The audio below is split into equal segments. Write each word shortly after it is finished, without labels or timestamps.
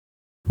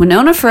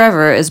Winona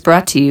Forever is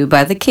brought to you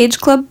by the Cage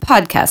Club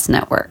Podcast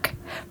Network.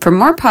 For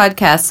more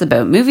podcasts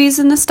about movies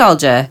and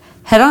nostalgia,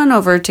 head on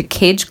over to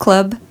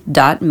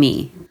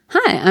cageclub.me.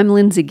 Hi, I'm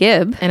Lindsay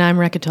Gibb. And I'm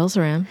Rekha and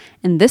Lindsay.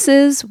 And this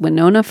is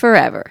Winona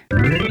Forever.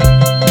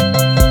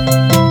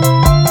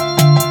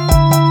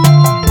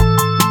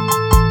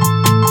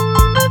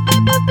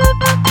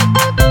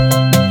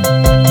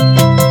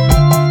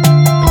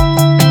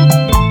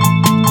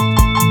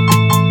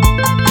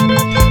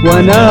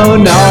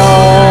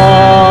 Winona!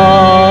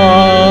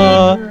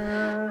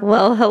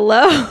 Well,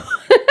 hello.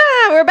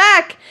 We're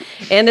back.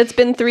 And it's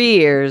been 3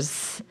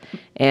 years.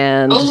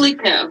 And holy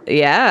cow.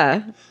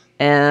 Yeah.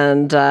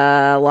 And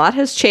a lot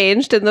has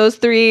changed in those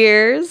 3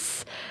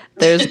 years.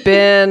 There's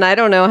been, I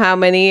don't know how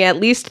many, at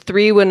least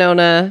 3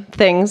 Winona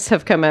things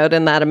have come out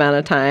in that amount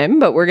of time.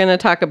 But we're going to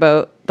talk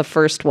about the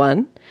first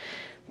one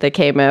that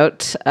came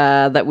out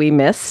that we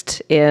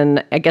missed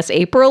in, I guess,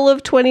 April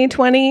of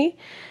 2020.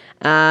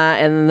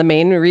 And the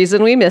main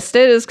reason we missed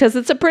it is because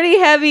it's a pretty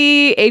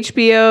heavy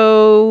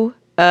HBO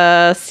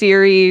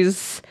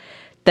series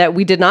that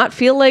we did not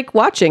feel like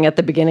watching at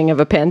the beginning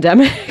of a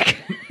pandemic.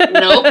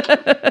 Nope.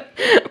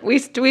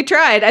 We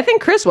tried. I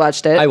think Chris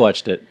watched it. I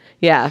watched it.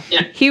 Yeah.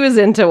 He was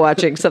into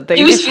watching something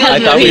He was feeling I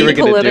thought we were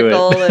gonna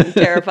political do it. and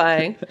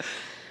terrifying.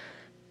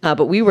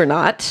 But we were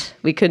not.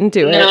 We couldn't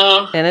do it.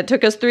 No. And it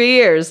took us 3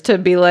 years to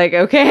be like,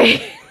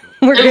 okay,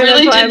 we're going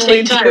really to did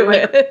finally take time. do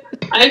it.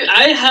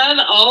 I had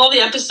all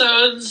the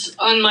episodes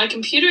on my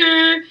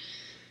computer,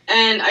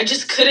 and I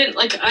just couldn't,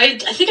 I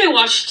think I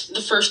watched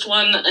the first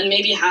one and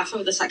maybe half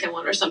of the second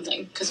one or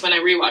something, because when I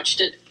rewatched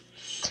it,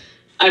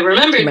 I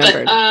remembered. But,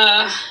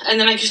 and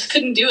then I just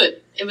couldn't do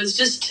it. It was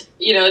just,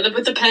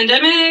 with the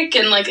pandemic,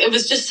 and, it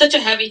was just such a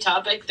heavy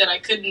topic that I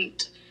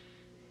couldn't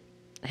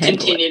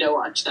continue to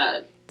watch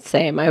that.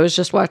 Same. I was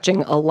just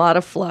watching a lot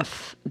of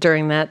fluff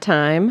during that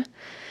time.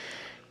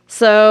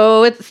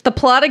 So it's The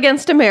Plot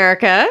Against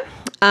America.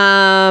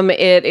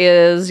 It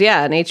is,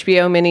 an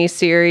HBO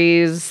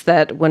miniseries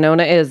that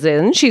Winona is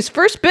in. She's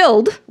first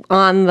billed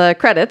on the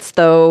credits,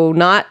 though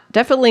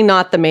definitely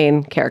not the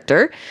main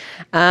character.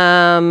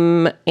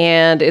 And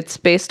it's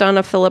based on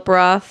a Philip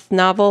Roth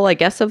novel, I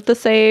guess, of the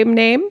same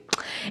name.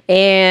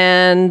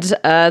 And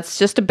it's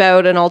just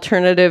about an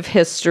alternative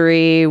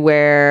history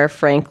where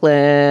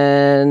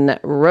Franklin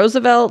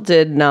Roosevelt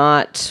did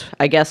not,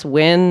 I guess,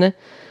 win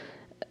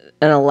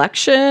an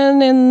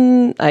election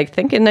in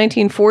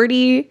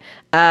 1940.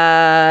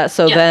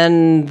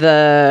 Then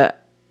the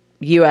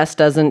U.S.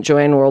 doesn't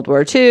join World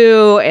War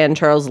II, and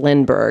Charles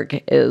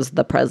Lindbergh is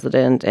the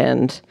president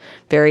and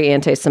very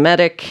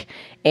anti-Semitic.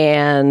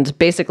 And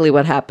basically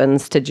what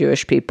happens to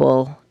Jewish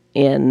people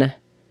in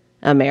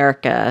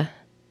America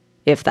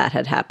if that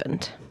had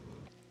happened.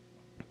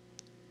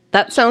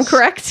 That sound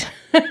correct?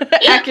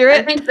 Accurate?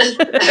 I think that's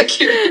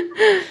accurate.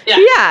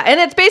 Yeah, and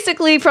it's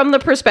basically from the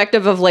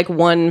perspective of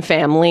one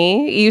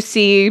family. You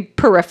see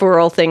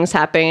peripheral things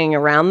happening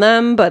around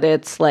them, but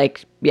it's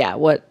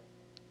what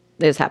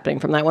is happening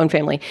from that one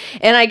family.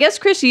 And I guess,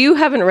 Chris, you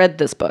haven't read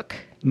this book.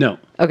 No.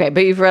 Okay,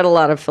 but you've read a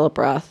lot of Philip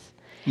Roth.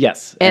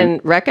 Yes.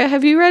 And Rekha,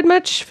 have you read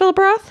much Philip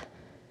Roth?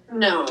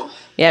 No.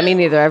 Yeah, me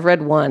neither. I've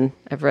read one.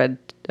 I've read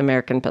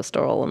American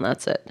Pastoral, and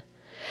that's it.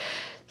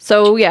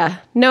 So,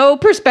 no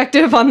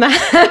perspective on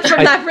that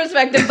from that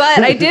perspective. But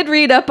I did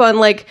read up on,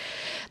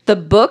 the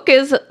book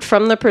is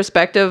from the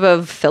perspective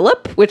of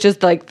Philip, which is,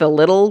 the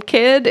little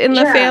kid in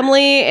the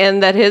family,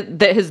 and that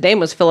his name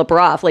was Philip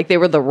Roth. They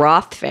were the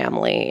Roth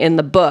family in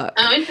the book.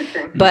 Oh,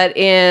 interesting. But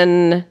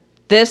in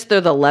this, they're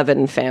the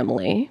Levin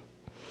family.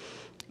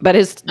 But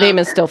his name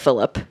is still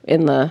Philip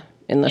in the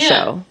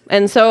show.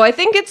 And so I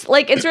think it's,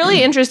 it's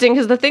really interesting,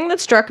 because the thing that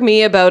struck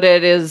me about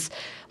it is,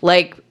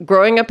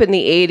 growing up in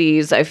the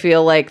 80s, I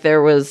feel like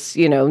there was,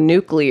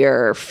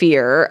 nuclear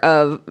fear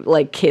of,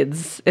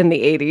 kids in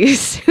the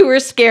 80s who were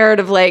scared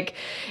of,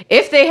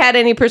 if they had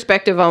any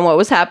perspective on what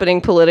was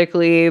happening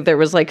politically, there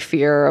was,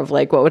 fear of,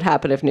 what would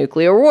happen if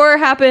nuclear war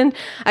happened.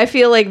 I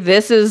feel like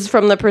this is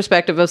from the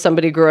perspective of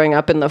somebody growing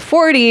up in the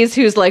 40s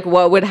who's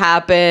what would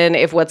happen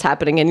if what's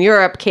happening in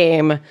Europe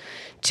came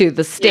to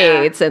the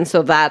States. And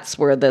so that's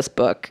where this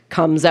book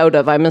comes out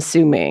of, I'm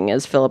assuming,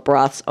 is Philip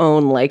Roth's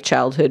own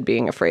childhood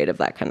being afraid of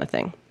that kind of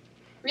thing.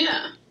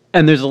 Yeah.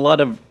 And there's a lot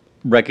of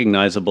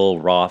recognizable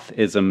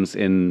Roth-isms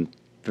in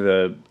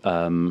the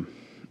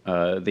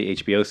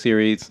HBO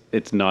series.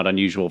 It's not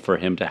unusual for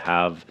him to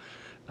have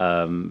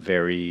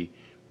very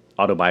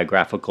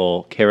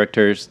autobiographical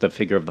characters. The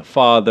figure of the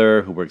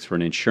father who works for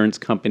an insurance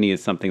company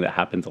is something that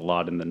happens a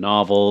lot in the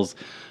novels.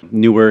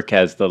 Newark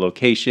as the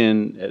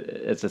location,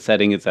 as a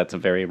setting, that's a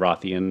very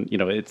Rothian.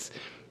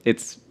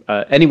 It's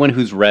anyone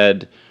who's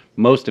read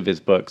most of his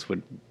books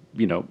would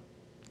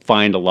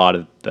find a lot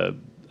of the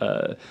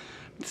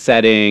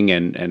setting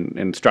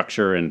and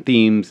structure and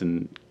themes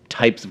and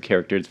types of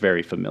characters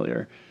very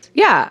familiar.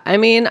 Yeah, I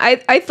mean,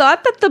 I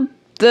thought that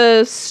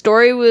the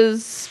story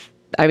was,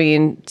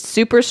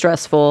 super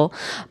stressful,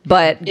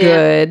 but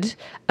good.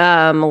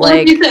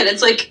 Like you said,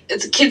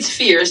 it's a kid's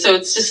fear, so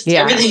it's just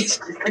everything's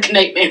like a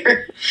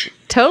nightmare.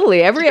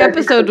 Totally. Every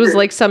episode was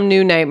like some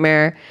new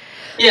nightmare.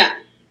 Yeah.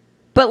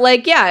 But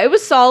like, yeah, it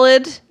was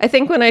solid. I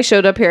think when I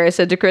showed up here, I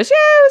said to Chris,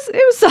 yeah,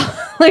 it was solid.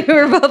 Like we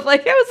were both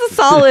like, it was a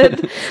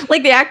solid.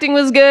 Like the acting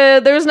was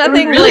good. There was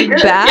nothing really like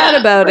good. bad Yeah,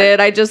 about right. it.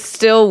 I just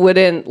still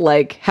wouldn't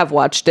like have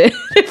watched it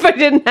if I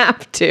didn't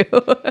have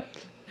to.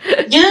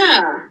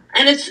 Yeah.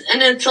 And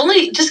it's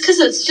only just because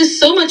it's just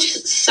so much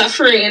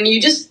suffering, and you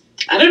just,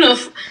 I don't know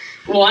if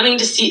wanting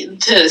to see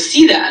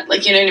that,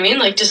 like, you know what I mean?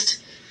 Like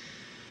just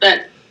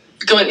that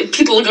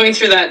people going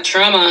through that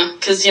trauma,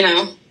 because, you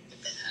know,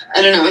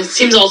 I don't know, it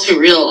seems all too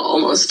real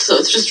almost, so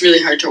it's just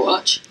really hard to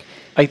watch.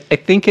 I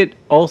think it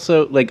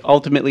also, like,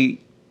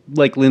 ultimately,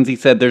 like Lindsay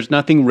said, there's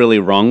nothing really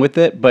wrong with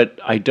it, but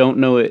I don't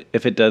know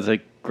if it does a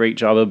great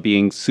job of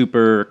being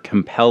super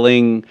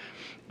compelling.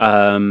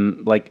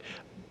 Like,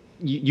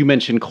 you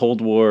mentioned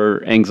Cold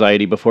War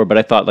anxiety before, but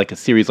I thought like a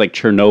series like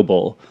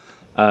Chernobyl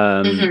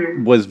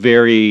was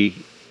very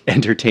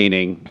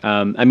entertaining.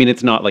 I mean,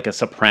 it's not like a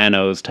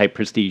Sopranos type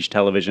prestige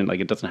television, like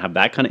it doesn't have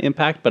that kind of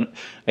impact, but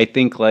I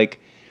think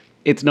like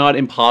it's not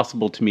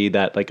impossible to me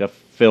that like a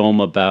film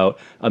about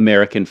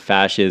American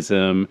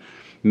fascism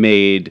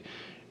made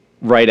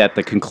right at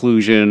the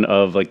conclusion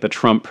of like the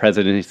Trump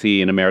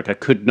presidency in America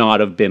could not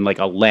have been like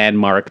a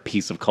landmark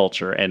piece of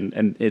culture,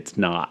 and it's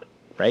not,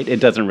 right? It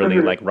doesn't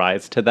really like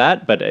rise to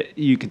that, but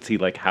you can see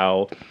like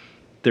how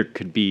there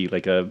could be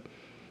like a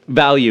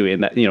value in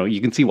that. You know, you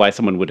can see why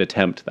someone would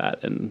attempt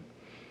that. And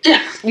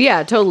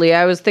Yeah, totally.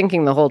 I was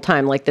thinking the whole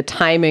time, like the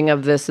timing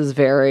of this is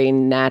very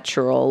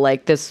natural.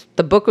 Like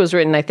the book was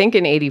written, I think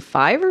in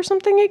 85 or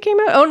something it came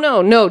out.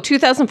 Oh, no,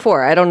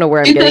 2004. I don't know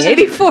where I'm getting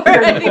 84,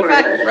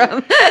 85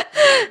 from.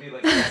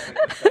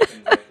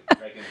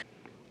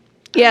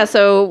 Yeah,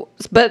 so,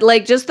 but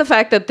like just the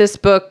fact that this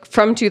book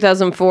from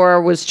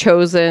 2004 was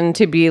chosen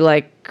to be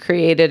like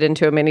created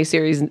into a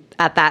miniseries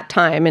at that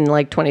time in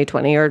like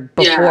 2020 or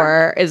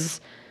before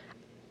is,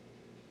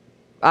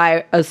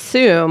 I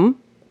assume,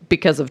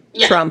 because of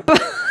Trump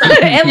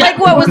and like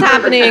what was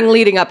happening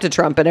leading up to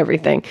Trump and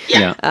everything.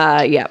 Yeah.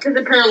 Yeah. Because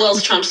it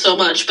parallels Trump so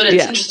much, but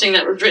it's interesting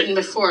that it was written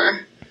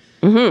before.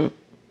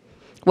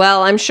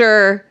 Well, I'm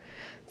sure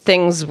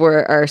things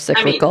are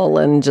cyclical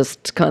and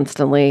just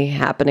constantly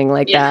happening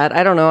like that.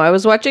 I don't know. I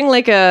was watching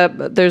like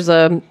there's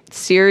a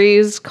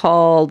series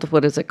called,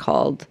 what is it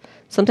called?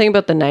 Something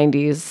about the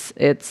 90s.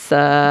 It's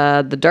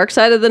The Dark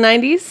Side of the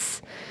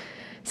 90s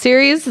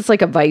series. It's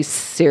like a Vice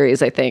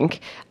series, I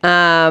think.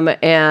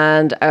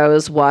 And I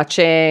was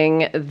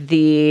watching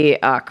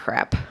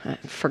I've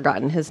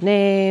forgotten his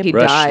name. He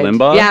Rush died.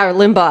 Limbaugh? Yeah,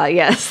 Limbaugh.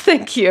 Yes,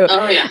 thank you.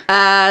 Oh,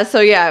 yeah. So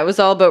yeah, it was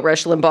all about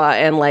Rush Limbaugh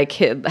and like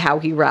how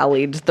he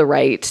rallied the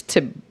right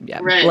to,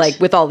 like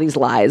with all these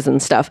lies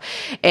and stuff.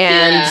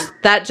 And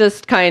that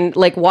just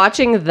like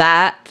watching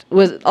that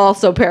was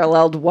also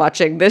paralleled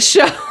watching this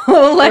show.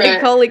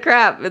 Like, holy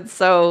crap, it's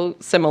so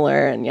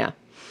similar. And yeah.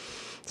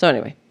 So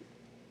anyway.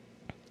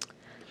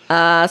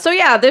 So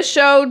yeah, this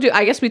show,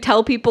 I guess we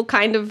tell people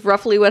kind of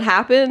roughly what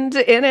happened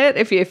in it.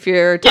 If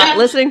you're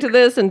listening to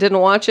this and didn't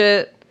watch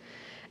it,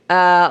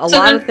 a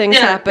lot of things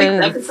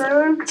happened. 6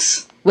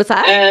 episodes. What's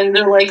that? And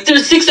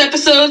there's 6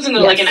 episodes, and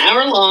they're like an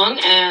hour long,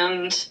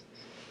 and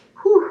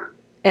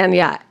and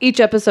yeah,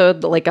 each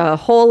episode, like a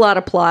whole lot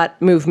of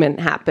plot movement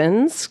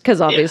happens,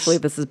 because obviously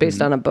this is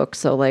based on a book.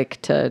 So like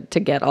to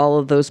get all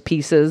of those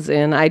pieces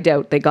in, I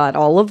doubt they got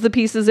all of the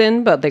pieces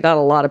in, but they got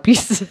a lot of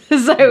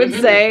pieces, I would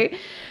say.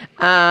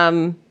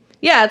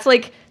 Yeah, it's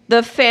like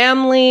the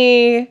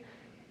family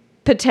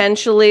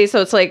potentially.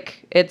 So it's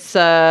like it's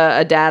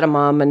a dad, a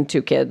mom, and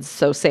 2 kids.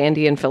 So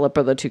Sandy and Philip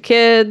are the 2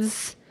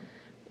 kids.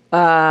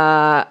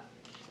 And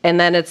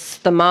then it's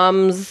the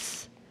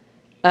mom's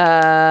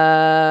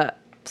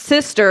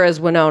sister is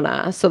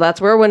Winona. So that's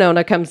where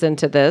Winona comes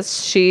into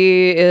this.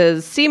 She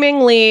is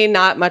seemingly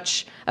not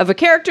much of a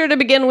character to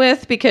begin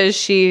with, because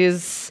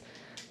she's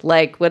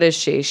like, what is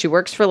she? She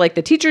works for like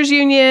the teachers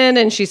union,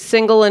 and she's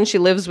single, and she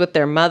lives with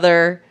their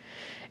mother,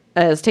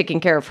 is taking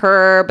care of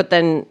her. But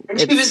then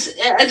she was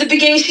at the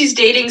beginning, she's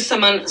dating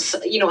someone,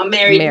 a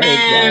married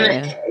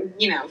man.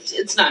 Yeah.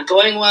 It's not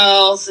going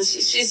well. So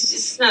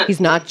she's not. He's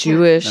not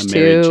Jewish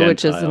too,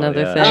 which is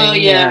another thing. Oh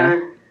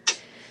yeah.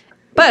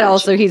 But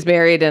also he's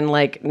married and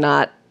like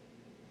not,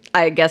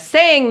 I guess,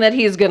 saying that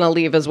he's going to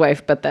leave his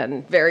wife, but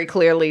then very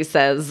clearly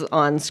says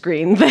on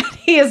screen that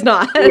he is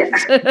not.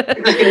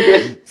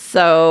 Yeah.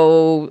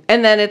 So,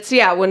 and then it's,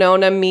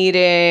 Winona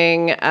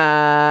meeting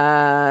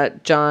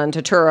John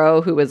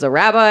Turturro, who is a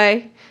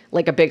rabbi,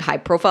 like a big high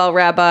profile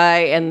rabbi,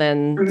 and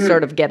then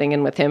sort of getting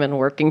in with him and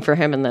working for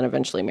him, and then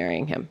eventually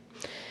marrying him.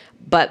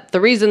 But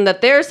the reason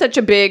that they're such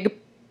a big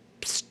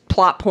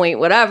plot point,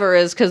 whatever,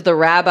 is because the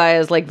rabbi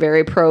is like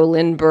very pro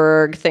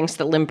Lindbergh, thinks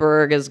that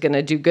Lindbergh is going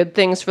to do good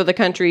things for the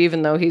country,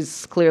 even though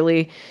he's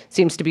clearly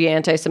seems to be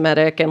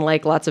anti-Semitic, and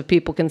like lots of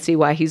people can see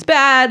why he's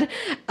bad.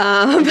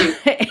 And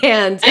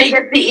he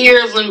gets the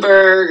ear of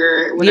Lindbergh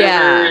or whatever.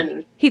 Yeah,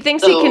 and he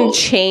thinks he can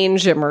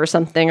change him or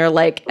something, or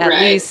like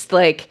at least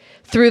like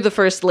through the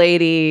first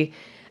lady,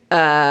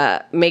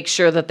 make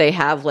sure that they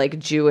have like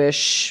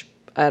Jewish,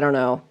 I don't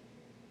know,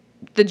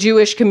 the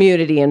Jewish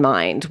community in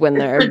mind when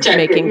they're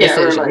making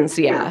decisions.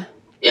 Yeah.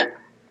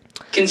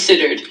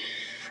 Considered.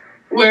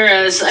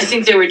 Whereas I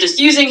think they were just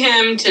using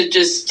him to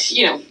just,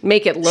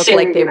 make it look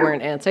like they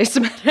weren't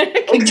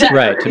anti-Semitic. Exactly.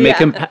 Right, to make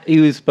him, he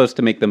was supposed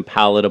to make them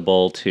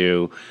palatable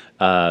to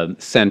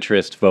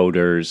centrist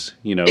voters,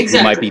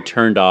 who might be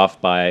turned off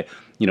by,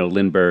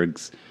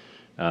 Lindbergh's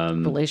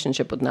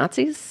relationship with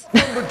Nazis.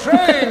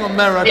 Betraying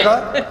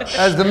America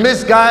as the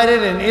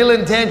misguided and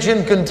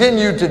ill-intentioned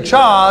continue to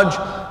charge,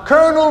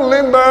 Colonel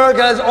Lindbergh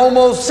has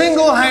almost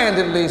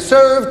single-handedly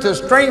served to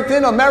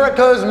strengthen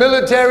America's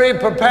military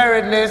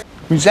preparedness.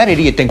 Does that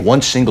idiot think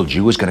one single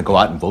Jew is going to go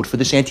out and vote for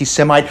this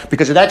anti-Semite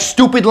because of that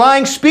stupid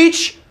lying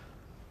speech?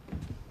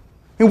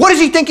 I mean, what does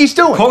he think he's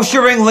doing?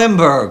 Koshering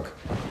Lindbergh.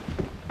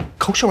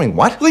 Koshering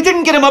what? Well, they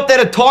didn't get him up there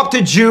to talk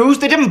to Jews.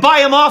 They didn't buy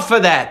him off for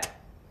that.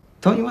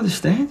 Don't you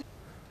understand?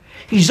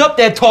 He's up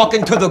there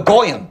talking to the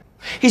Goyim.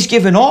 He's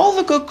giving all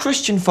the good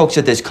Christian folks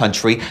of this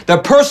country their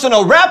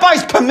personal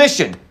rabbi's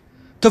permission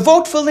to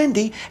vote for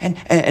Lindy and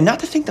not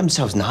to think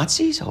themselves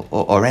Nazis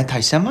or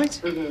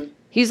anti-Semites. Mm-hmm.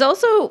 He's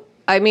also,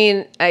 I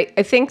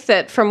think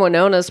that from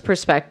Winona's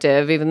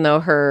perspective, even though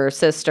her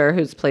sister,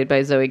 who's played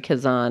by Zoe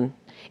Kazan,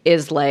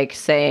 is like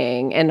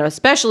saying, and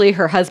especially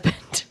her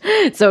husband,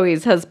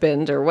 Zoe's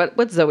husband, or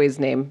what's Zoe's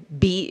name?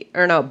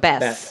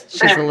 Bess.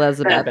 She's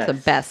Elizabeth. Bess. So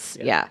Bess,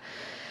 yeah.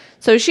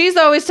 So she's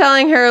always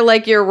telling her,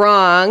 like, you're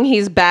wrong,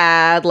 he's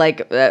bad,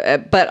 like,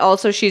 but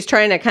also she's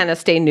trying to kind of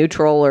stay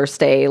neutral or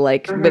stay,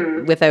 like,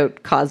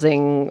 without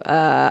causing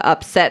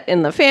upset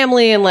in the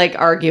family and, like,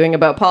 arguing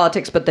about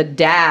politics. But the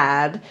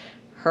dad,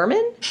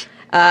 Herman,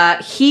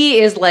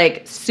 he is,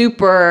 like,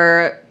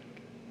 super,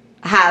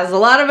 has a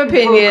lot of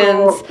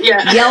opinions,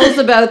 yells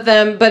about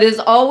them, but is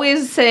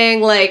always saying,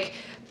 like,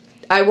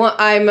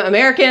 I'm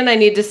American. I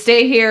need to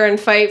stay here and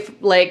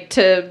fight, like,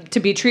 to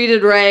be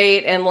treated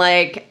right, and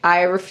like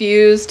I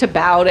refuse to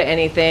bow to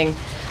anything.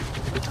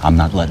 I'm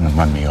not letting them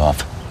run me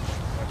off.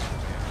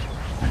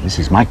 This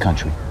is my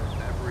country.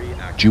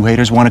 Jew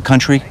haters want a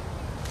country.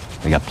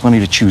 They got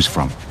plenty to choose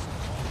from.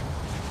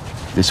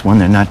 This one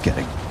they're not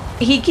getting.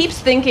 He keeps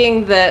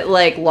thinking that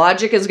like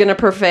logic is going to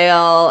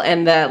prevail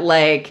and that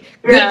like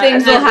good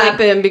things will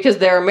happen because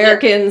they're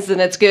Americans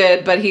and it's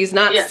good, but he's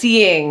not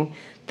seeing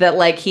that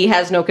like he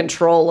has no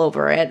control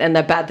over it and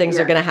that bad things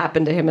are going to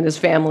happen to him and his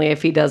family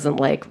if he doesn't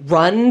like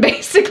run,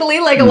 basically,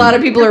 like a lot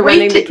of people are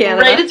running to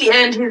Canada. Right at the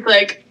end, he's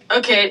like,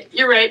 okay,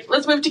 you're right,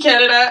 let's move to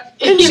Canada.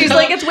 And she's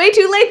like, it's way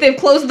too late, they've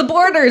closed the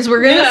borders,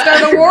 we're going to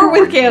start a war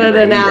with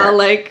Canada now,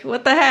 like,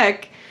 what the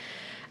heck?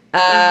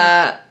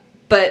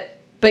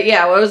 But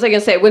yeah, what was I going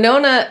to say?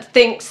 Winona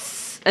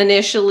thinks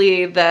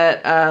initially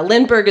that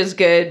Lindbergh is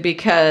good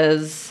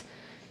because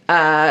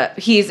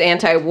he's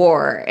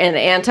anti-war and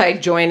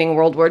anti-joining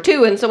World War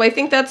II. And so I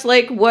think that's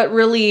like what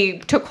really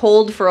took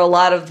hold for a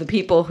lot of the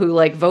people who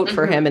like vote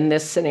for him in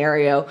this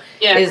scenario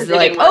is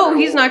like, oh,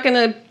 he's not going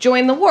to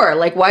join the war.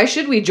 Like, why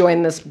should we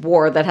join this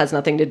war that has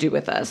nothing to do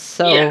with us?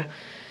 So,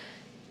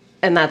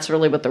 and that's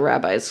really what the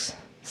rabbi's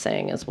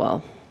saying as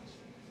well.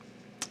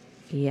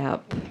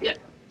 Yep. Yeah.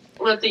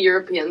 Let the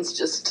Europeans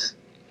just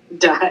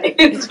die.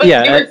 And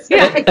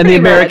the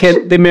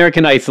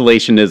American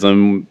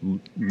isolationism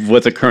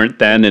was a current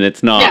then, and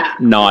it's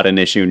not an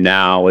issue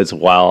now as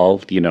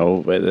well. You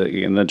know,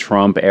 in the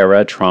Trump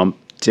era, Trump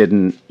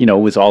didn't,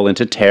 was all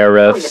into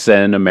tariffs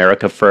and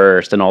America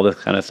first and all this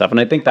kind of stuff. And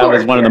I think that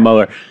was one of the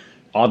more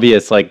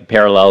obvious like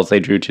parallels they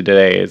drew to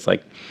today is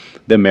like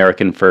the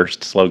American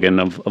first slogan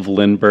of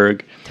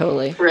Lindbergh.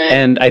 Totally. Right.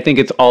 And I think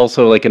it's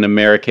also like an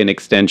American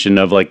extension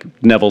of like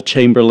Neville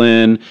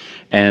Chamberlain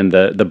and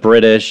the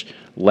British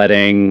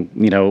letting,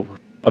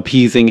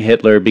 appeasing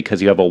Hitler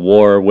because you have a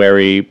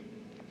war-weary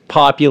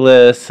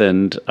populace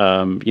and,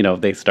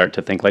 they start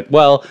to think like,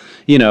 well,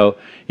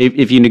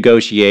 if you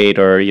negotiate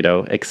or,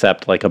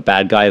 accept like a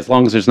bad guy, as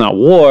long as there's not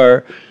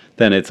war,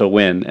 then it's a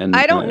win. And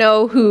I don't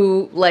know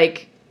who,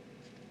 like,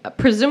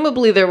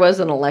 presumably there was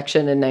an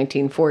election in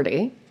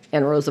 1940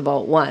 and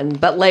Roosevelt won,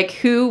 but like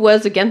who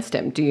was against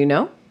him? Do you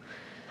know?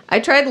 I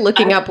tried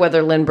looking up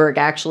whether Lindbergh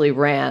actually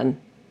ran.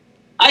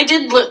 I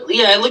did look.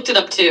 Yeah, I looked it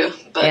up too.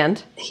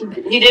 But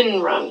he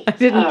didn't run. I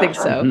didn't think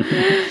so.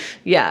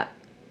 Yeah.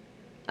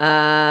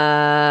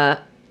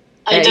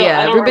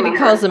 Everybody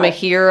calls him a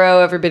hero.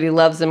 Everybody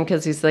loves him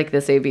because he's like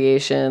this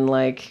aviation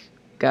like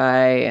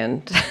guy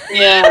and.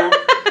 Yeah.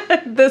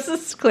 This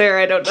is clear.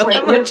 I don't know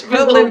that much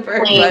about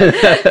Lindbergh, but like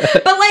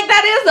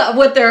that is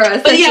what they're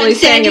essentially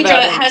saying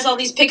about him. Has all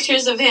these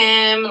pictures of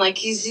him. Like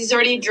he's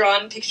already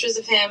drawn pictures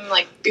of him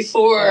like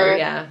before. Oh,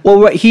 yeah.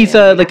 Well, he's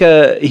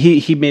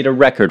he made a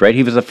record, right?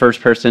 He was the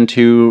first person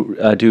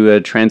to do a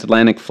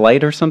transatlantic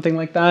flight or something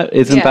like that.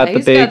 Isn't that the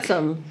big? He's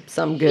got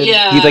some good.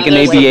 Yeah, he's like an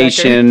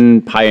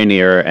aviation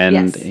pioneer,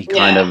 and he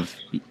kind of.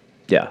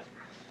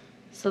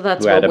 So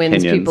that's what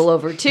wins people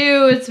over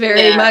too. It's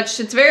very much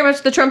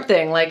the Trump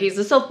thing. Like he's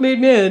a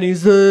self-made man.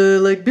 He's a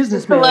like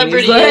businessman.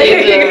 Celebrity.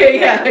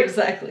 Yeah,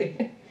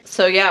 exactly.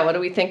 So what do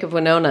we think of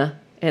Winona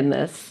in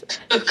this?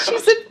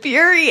 She's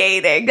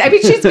infuriating. I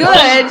mean, she's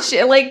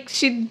good.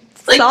 She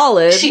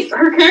solid.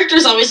 Her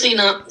character's obviously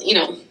not,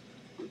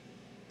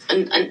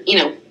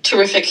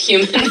 terrific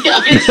human.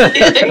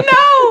 Obviously,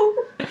 No,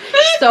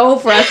 so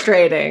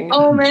frustrating.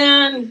 Oh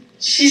man,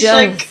 she's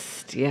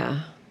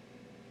yeah.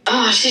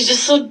 Oh, she's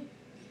just so,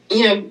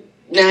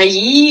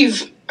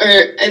 naive,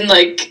 and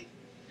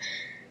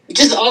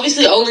just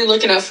obviously only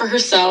looking out for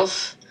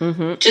herself.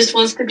 Mm-hmm. Just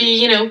wants to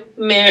be,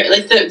 mayor,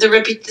 like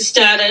the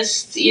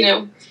status,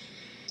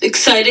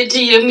 excited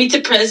to, meet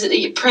the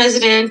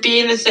president,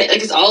 being the thing.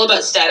 Like, it's all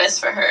about status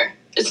for her.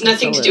 It's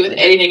nothing to do with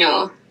anything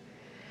else.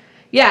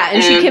 Yeah,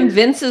 and she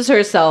convinces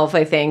herself,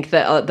 I think,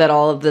 that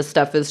all of this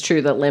stuff is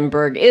true, that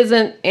Lindbergh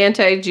isn't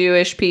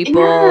anti-Jewish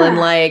people, and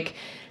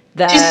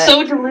that... She's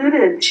so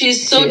deluded.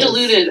 She's so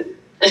deluded.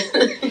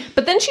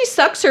 But then she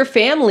sucks her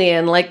family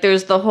in.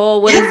 There's the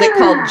whole, what is it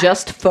called?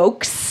 Just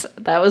Folks.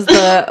 That was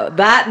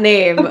that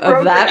name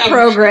of that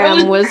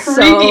program was creepy,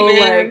 so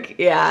man.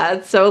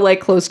 It's so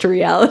close to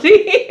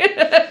reality.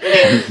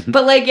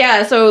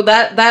 But so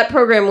that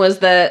program was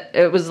that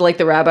it was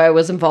the rabbi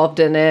was involved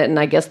in it, and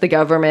I guess the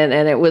government,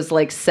 and it was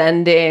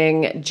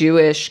sending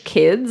Jewish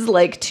kids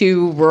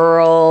to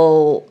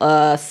rural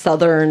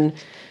southern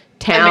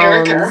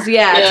towns,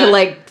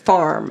 to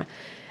farm.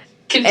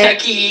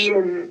 Kentucky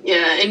and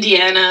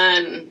Indiana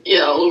and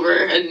all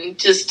over, and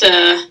just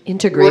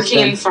working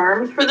in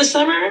farms for the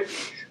summer,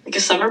 a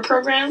summer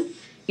program.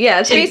 Yeah,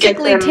 it's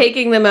basically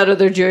taking them out of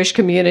their Jewish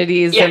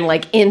communities and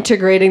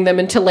integrating them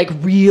into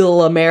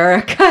real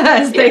America,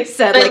 as they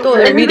said.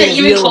 They're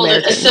meeting real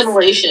Americans. It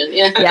assimilation.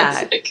 Yeah,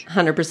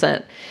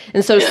 100%.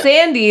 And so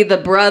Sandy, the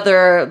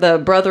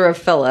brother of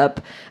Philip,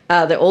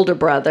 the older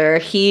brother,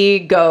 he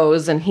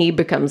goes and he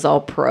becomes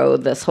all pro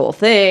this whole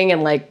thing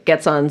and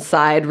gets on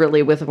side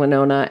really with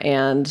Winona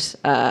and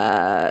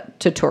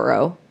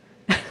Totoro.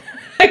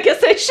 I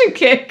guess I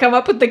should come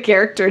up with the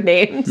character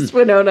names,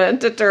 Winona and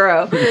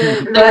Totoro.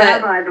 The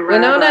rabbi.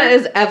 Winona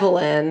is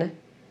Evelyn,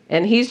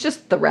 and he's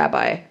just the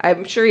rabbi.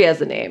 I'm sure he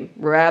has a name.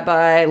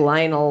 Rabbi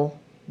Lionel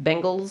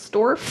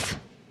Bengelsdorf.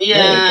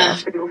 Yeah,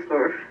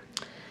 Bengelsdorf.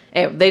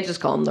 Anyway, they just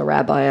call him the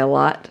rabbi a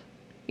lot.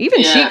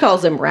 Even she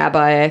calls him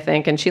rabbi, I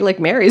think, and she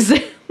marries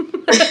him.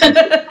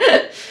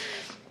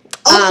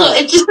 Also,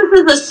 it just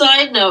as a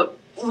side note,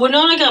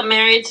 Winona got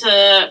married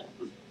to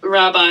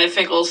Rabbi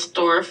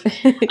Finkelstein.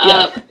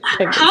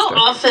 How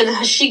often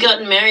has she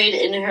gotten married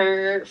in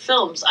her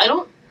films? I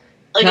don't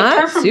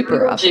apart from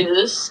super often.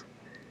 Jews,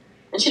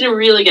 and she didn't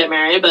really get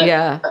married. But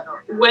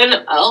when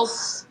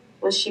else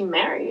was she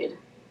married?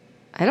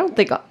 I don't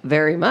think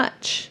very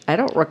much. I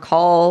don't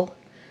recall.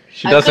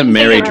 She doesn't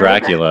marry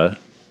Dracula.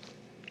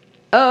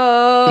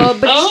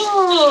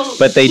 Oh,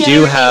 but they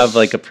do have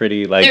a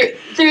pretty there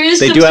is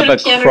they some do sort have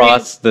of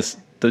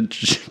the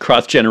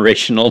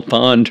cross-generational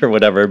bond or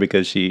whatever,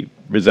 because she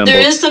resembles.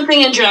 There is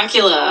something in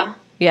Dracula.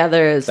 Yeah,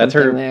 there is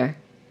something there.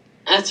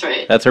 That's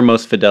right. That's her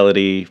most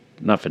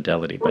not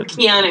fidelity, but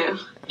Keanu.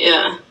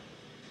 Yeah.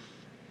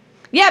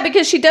 Yeah,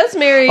 because she does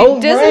marry.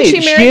 Oh, doesn't right. she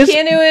marry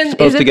Keanu? And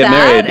supposed is to it get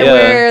that married,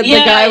 where the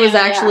guy was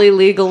actually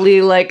legally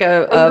a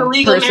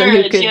person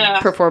who could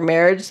perform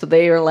marriage? So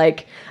they were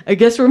I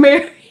guess we're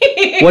married.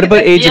 What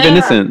about Age of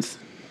Innocence?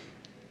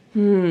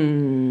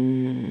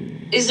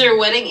 Is there a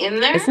wedding in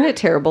there? Isn't it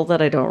terrible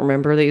that I don't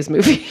remember these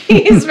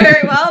movies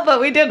very well?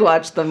 But we did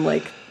watch them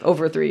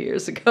over 3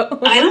 years ago.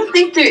 I don't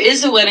think there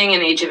is a wedding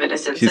in Age of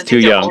Innocence. She's I think too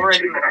young. They're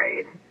already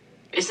married,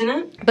 isn't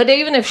it? But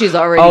even if she's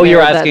already married,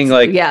 you're asking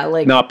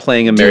not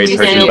playing a married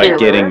person by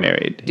getting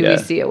married. Do we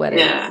see a wedding?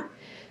 Yeah.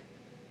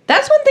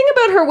 That's one thing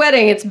about her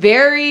wedding. It's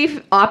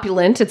very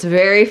opulent. It's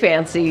very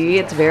fancy.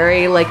 It's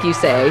very, like you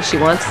say, she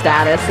wants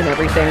status and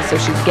everything, so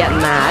she's getting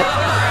that.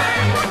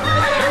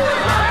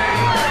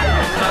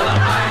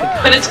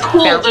 But it's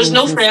cool. There's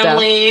no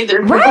family.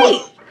 There's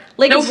right.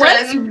 No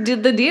what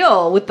did the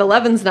deal with the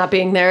Levins not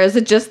being there? Is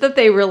it just that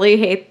they really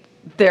hate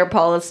their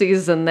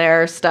policies and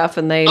their stuff,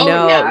 and they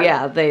know?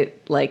 Yeah, they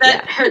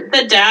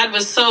the dad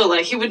was so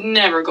he would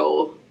never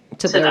go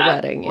to their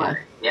wedding.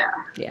 Yeah.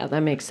 Yeah, that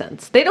makes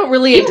sense. They don't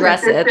really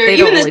address it. They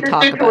don't really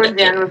talk about it.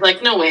 Dan was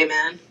no way,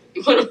 man.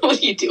 What are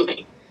you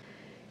doing?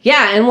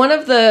 Yeah, and one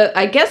of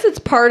I guess it's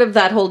part of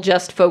that whole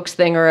Just Folks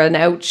thing, or an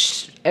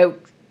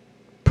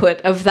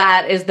output of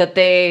that, is that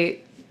the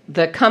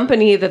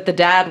company that the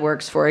dad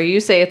works for, you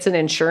say it's an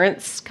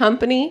insurance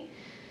company?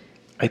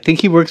 I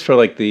think he works for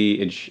I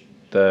think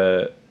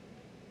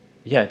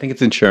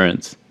it's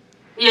insurance.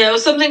 Yeah, it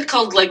was something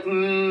called what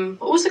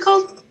was it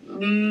called?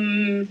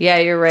 Yeah,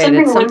 you're right.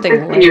 It's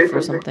something life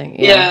or something.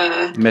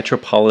 Yeah.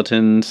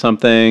 Metropolitan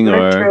something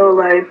Metro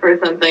Life or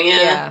something.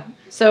 Yeah.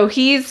 So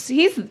he's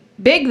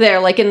big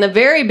there. In the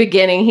very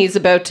beginning, he's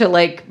about to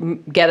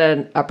get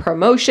a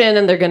promotion,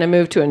 and they're going to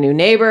move to a new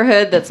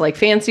neighborhood that's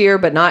fancier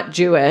but not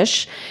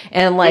Jewish,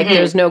 and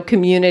there's no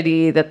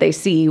community that they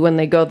see when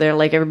they go there.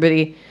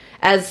 Everybody,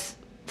 as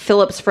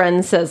Philip's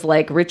friend says,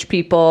 rich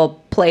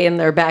people play in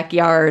their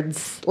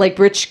backyards,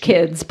 rich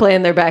kids play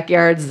in their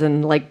backyards,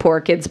 and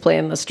poor kids play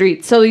in the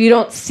streets. So you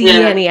don't see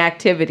any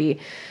activity.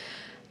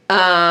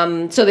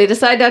 So they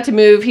decide not to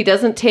move. He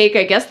doesn't take,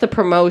 I guess, the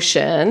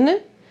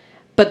promotion.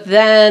 But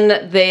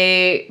then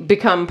they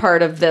become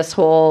part of this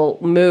whole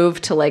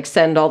move to like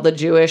send all the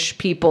Jewish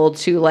people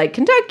to like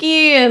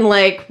Kentucky and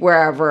like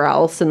wherever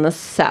else in the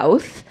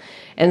South.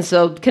 And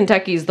so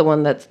Kentucky's the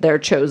one that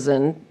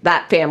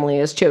that family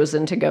is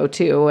chosen to go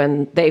to,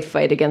 and they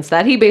fight against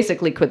that. He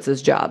basically quits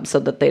his job so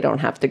that they don't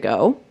have to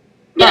go.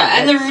 Yeah,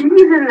 and the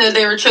reason that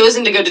they were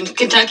chosen to go to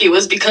Kentucky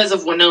was because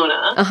of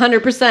Winona.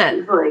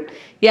 100%.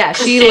 Yeah,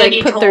 she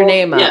like put their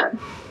name up.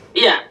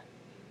 Yeah.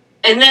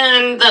 And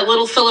then that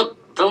little Philip,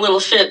 the little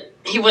shit,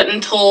 he went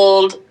and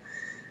told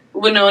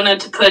Winona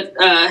to put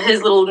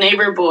his little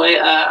neighbor boy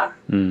up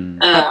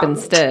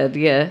instead,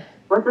 yeah.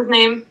 What's his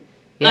name?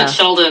 Yeah. Not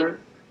Sheldon.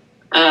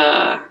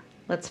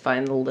 Let's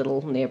find the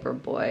little neighbor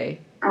boy.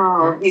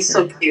 Oh, he's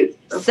so cute.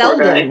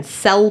 Selden.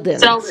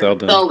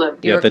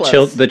 Yeah,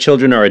 the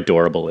children are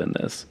adorable in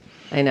this.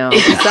 I know.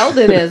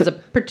 Selden is a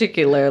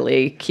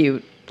particularly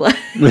cute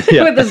with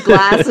his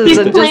glasses He's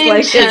and just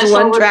like his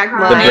one-track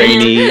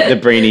mind. The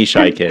brainy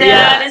shy kid. His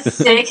dad is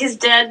sick. His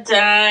dad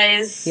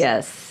dies.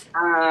 Yes.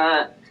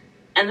 And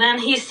then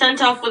he's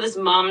sent off with his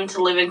mom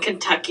to live in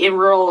Kentucky, in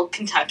rural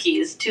Kentucky.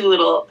 He's too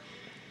little.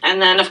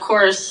 And then, of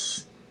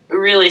course,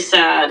 really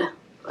sad.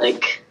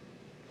 Like,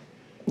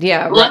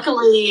 yeah.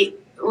 Luckily,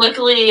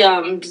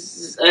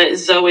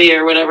 Zoe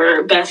or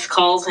whatever, Bess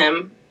calls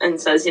him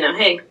and says,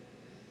 hey,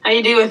 how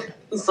you doing?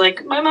 He's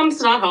like, my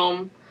mom's not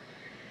home.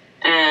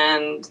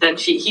 And then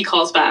he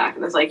calls back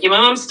and it's like, my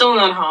mom's still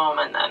not home.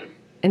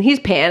 And he's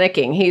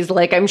panicking. He's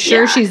like, I'm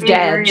sure she's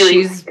dead. Really,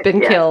 she's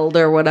been killed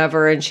or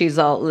whatever. And she's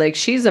all like,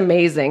 she's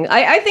amazing.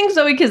 I think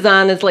Zoe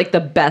Kazan is like the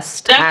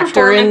best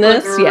actor in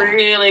this. Was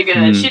really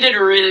good. She did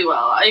really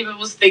well. I even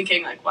was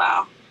thinking like,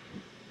 wow.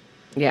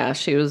 Yeah,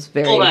 she was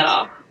very... Pull that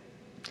off.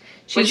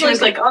 She was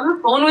like on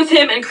the phone with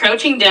him and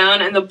crouching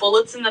down and the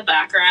bullets in the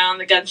background,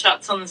 the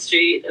gunshots on the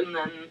street, and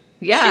then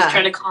she's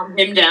trying to calm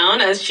him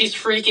down as she's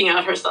freaking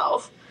out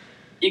herself.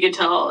 You could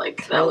tell,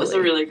 like, that was a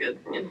really good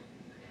scene.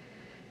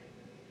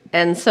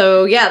 And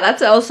so, yeah,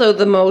 that's also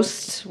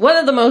one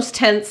of the most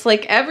tense,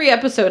 like, every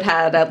episode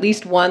had at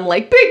least one,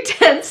 like, big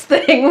tense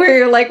thing where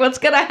you're like, what's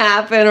going to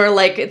happen? Or,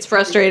 like, it's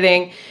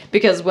frustrating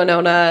because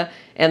Winona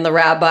and the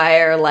rabbi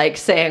are, like,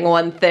 saying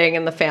one thing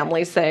and the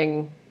family's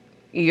saying,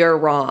 you're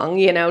wrong,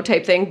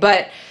 type thing.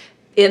 But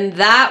in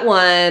that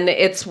one,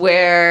 it's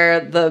where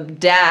the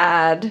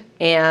dad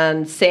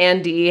and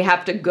Sandy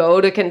have to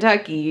go to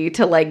Kentucky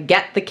to, like,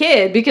 get the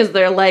kid because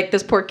they're like,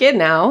 this poor kid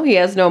now, he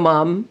has no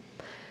mom.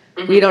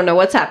 Mm-hmm. We don't know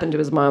what's happened to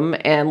his mom,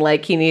 and,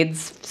 like, he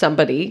needs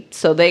somebody.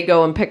 So they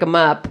go and pick him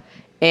up,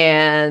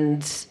 and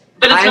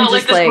But it's not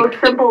like the most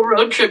simple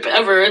road trip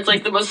ever. It's,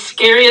 like, the most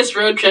scariest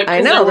road trip.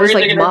 I know, there's,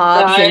 like,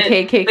 mobs and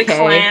KKK. The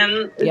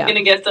Klan is going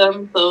to get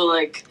them, so,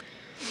 like,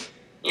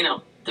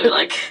 they're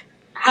like...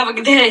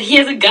 he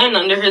has a gun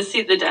under his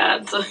seat, the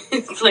dad, so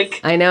it's like...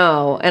 I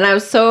know, and I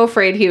was so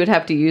afraid he would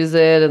have to use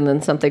it and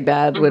then something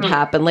bad would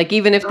happen. Like,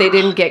 even if they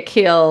didn't get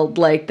killed,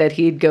 like, that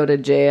he'd go to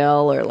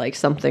jail or, like,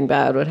 something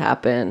bad would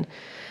happen.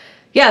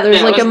 Yeah,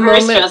 there's, like, a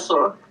moment...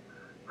 Stressful.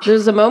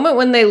 There's a moment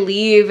when they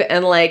leave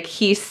and, like,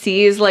 he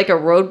sees, like, a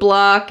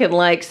roadblock and,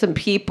 like, some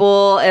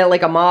people and,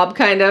 like, a mob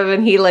kind of,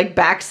 and he, like,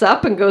 backs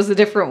up and goes a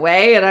different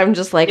way. And I'm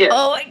just like,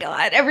 oh, my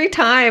God. Every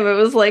time it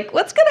was like,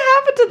 what's going to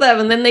happen to them?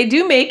 And then they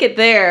do make it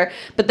there.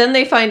 But then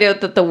they find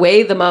out that the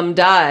way the mom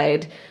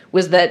died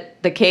was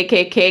that the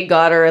KKK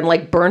got her and,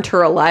 like, burnt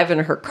her alive in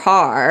her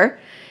car.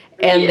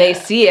 And they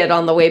see it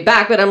on the way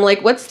back. But I'm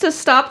like, what's to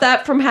stop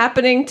that from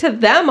happening to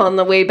them on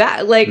the way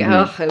back? Like,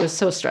 it was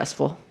so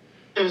stressful.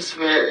 It was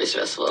very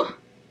stressful.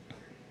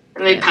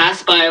 And they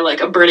passed by, like,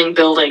 a burning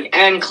building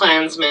and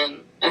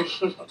Klansmen. And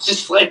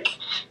just, like,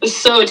 it was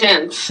so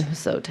tense. It was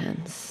so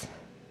tense.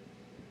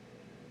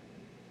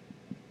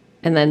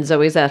 And then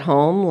Zoe's at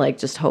home, like,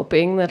 just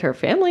hoping that her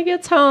family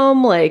gets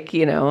home. Like,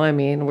 I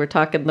mean, we're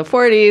talking the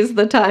 40s,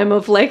 the time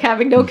of, like,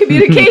 having no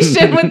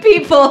communication with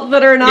people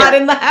that are not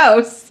in the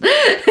house.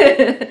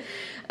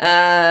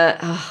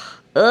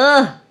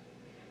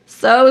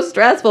 So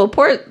stressful.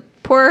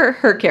 Poor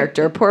her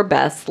character, poor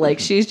Bess. Like,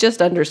 she's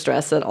just under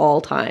stress at all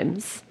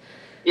times.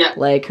 Yeah.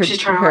 Like,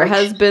 her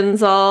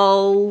husband's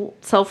all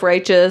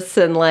self-righteous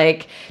and,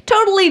 like,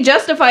 totally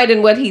justified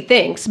in what he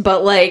thinks,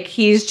 but, like,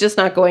 he's just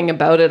not going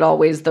about it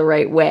always the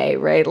right way,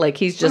 right? Like,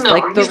 he's just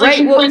the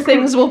right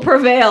things will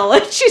prevail.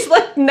 And she's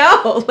like,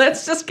 no,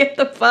 let's just get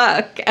the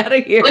fuck out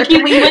of here. Like,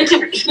 we went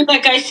to hear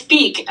that guy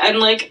speak, and,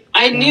 like,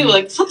 I knew,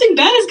 like, something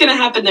bad is going to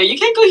happen there. You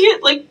can't go here,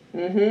 like,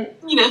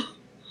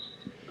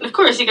 Of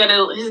course, he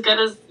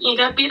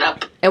got beat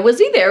up. And was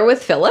he there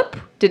with Philip?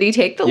 Did he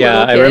take the little kid?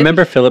 Yeah, I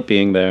remember Philip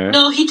being there.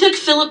 No, he took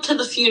Philip to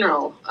the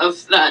funeral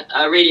of that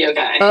radio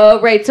guy. Oh,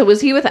 right. So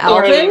was he with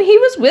Alvin? He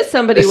was with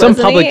somebody, wasn't he?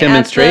 Some public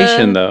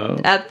demonstration, though.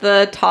 At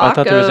the talk I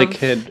thought there was a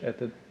kid at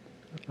the...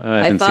 I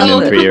haven't seen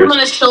him in 3 years. On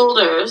his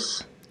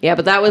shoulders. Yeah,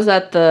 but that was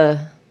at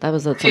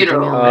something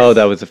funeral. else. Oh,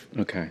 that was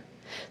okay.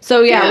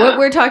 So, what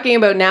we're talking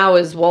about now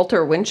is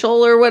Walter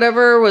Winchell or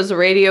whatever was a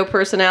radio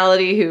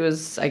personality who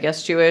was, I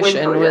guess, Jewish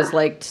and was,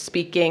 like,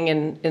 speaking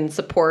in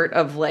support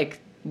of, like,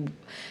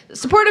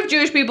 supportive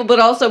Jewish people, but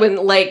also in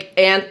like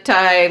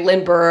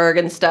anti-Lindbergh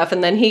and stuff.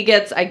 And then he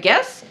gets, I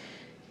guess,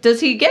 does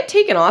he get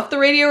taken off the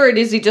radio, or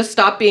does he just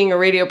stop being a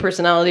radio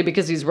personality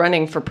because he's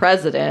running for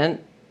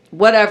president?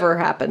 Whatever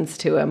happens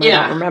to him, I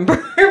don't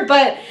remember.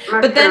 but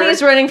then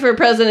he's running for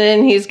president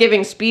and he's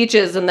giving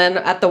speeches. And then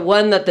at the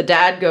one that the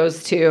dad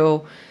goes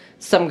to,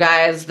 some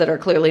guys that are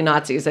clearly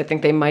Nazis, I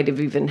think they might have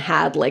even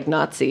had like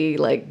Nazi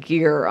like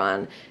gear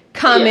on,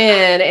 come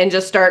in and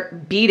just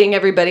start beating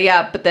everybody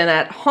up. But then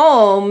at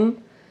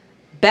home,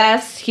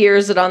 Bess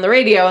hears it on the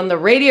radio, and the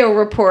radio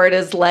report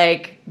is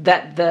like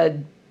that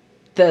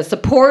the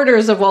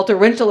supporters of Walter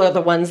Winchell are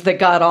the ones that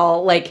got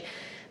all like...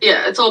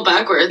 Yeah, it's all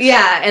backwards.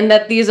 Yeah, and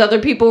that these other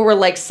people were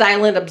like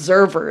silent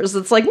observers.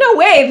 It's like, no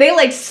way, they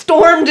like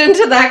stormed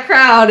into that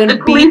crowd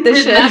and beat the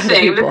shit out of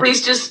people. The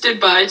police just stood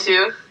by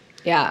too.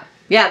 Yeah.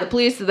 Yeah, the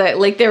police, they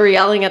were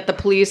yelling at the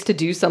police to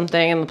do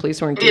something, and the police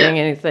weren't doing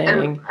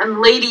anything. And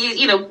ladies,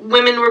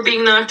 women were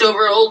being knocked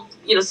over, old,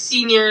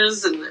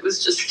 seniors, and it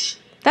was just...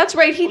 That's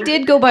right, he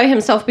did go by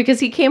himself, because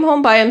he came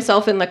home by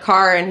himself in the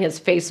car, and his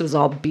face was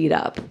all beat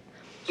up.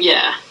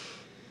 Yeah.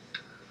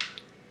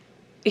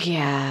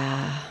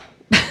 Yeah.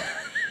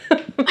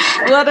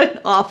 What an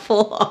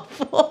awful...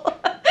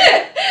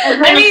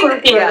 I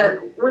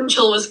mean,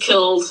 Winchell was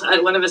killed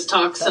at one of his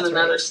talks in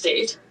another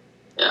state.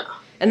 Yeah.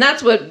 And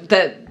that's what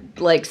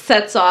like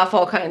sets off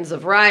all kinds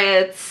of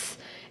riots,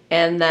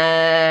 and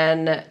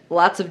then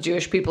lots of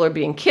Jewish people are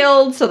being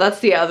killed. So that's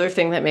the other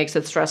thing that makes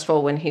it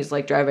stressful when he's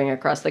like driving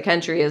across the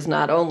country, is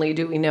not only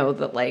do we know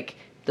that like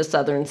the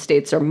southern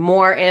states are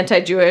more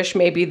anti-Jewish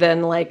maybe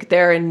than like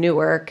they're in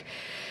Newark,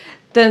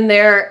 than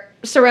their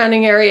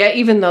surrounding area,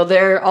 even though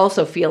they're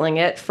also feeling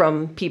it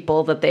from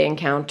people that they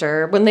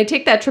encounter. When they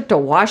take that trip to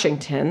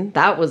Washington,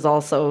 that was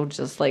also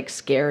just like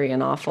scary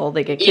and awful.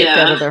 They get kicked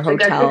out of their hotel.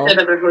 They got kicked out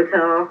of their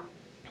hotel.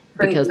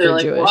 Because they're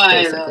like, Jewish,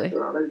 why? basically.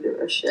 They're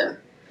Jewish, yeah.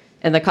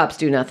 And the cops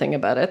do nothing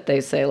about it. They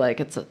say like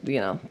it's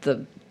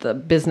the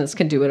business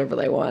can do whatever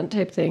they want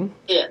type thing.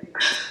 Yeah.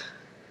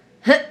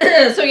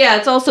 So yeah,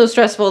 it's also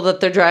stressful that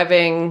they're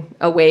driving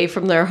away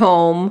from their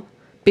home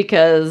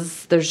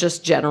because there's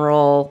just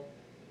general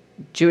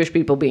Jewish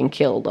people being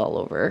killed all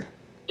over.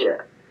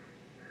 Yeah.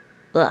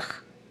 Ugh.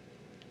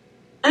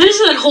 And there's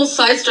that whole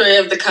side story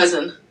of the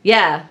cousin.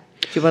 Yeah.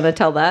 Do you want to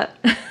tell that?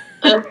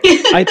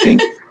 I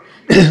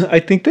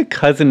think the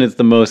cousin is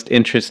the most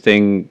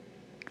interesting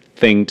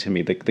thing to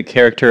me, the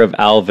character of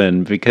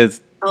Alvin,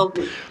 because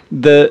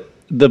the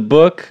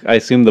book, I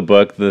assume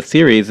the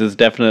series is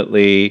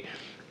definitely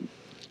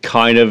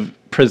kind of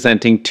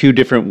presenting two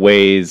different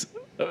ways,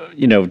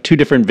 two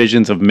different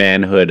visions of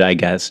manhood, I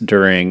guess,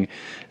 during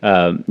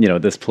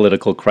this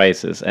political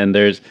crisis. And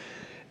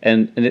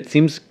and it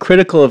seems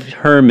critical of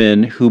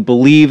Herman, who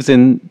believes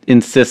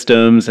in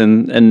systems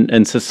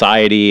and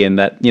society, and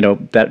that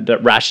that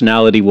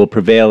rationality will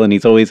prevail, and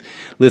he's always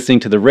listening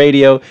to the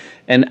radio.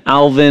 And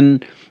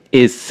Alvin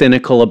is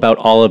cynical about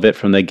all of it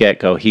from the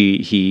get-go.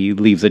 He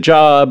leaves a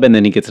job, and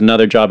then he gets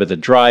another job as a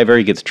driver.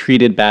 He gets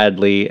treated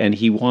badly, and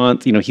he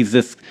wants, he's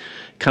this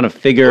kind of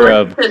figure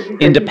of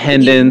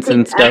independence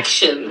and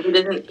stuff.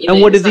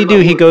 And what does he do?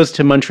 He goes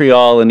to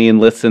Montreal and he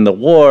enlists in the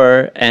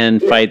war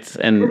and fights.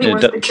 And he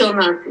wants to kill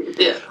Nazis,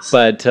 yes.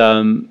 But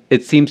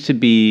it seems to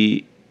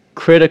be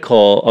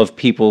critical of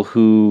people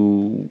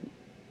who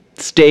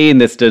stay in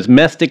this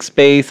domestic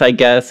space, I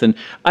guess. And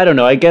I don't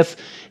know. I guess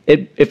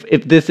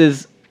if this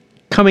is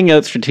coming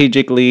out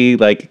strategically,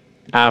 like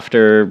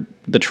after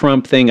the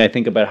Trump thing, I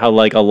think about how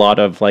like a lot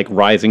of like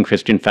rising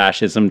Christian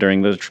fascism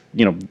during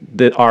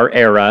our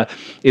era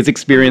is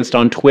experienced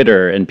on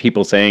Twitter, and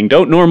people saying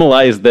don't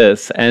normalize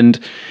this, and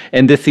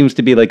this seems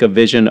to be like a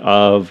vision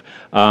of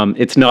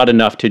it's not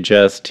enough to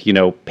just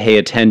pay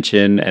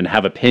attention and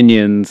have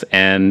opinions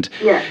and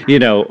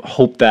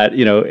hope that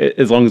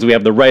as long as we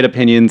have the right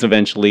opinions,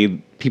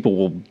 eventually people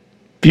will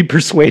be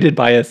persuaded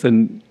by us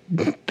and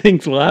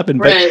things will happen.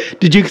 Right. But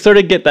did you sort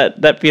of get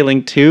that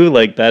feeling too,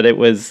 like that it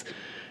was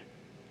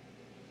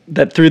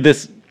that through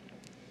this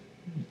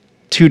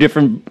two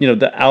different,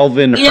 the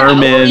Alvin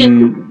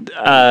Herman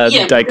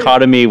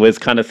dichotomy was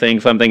kind of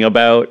saying something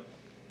about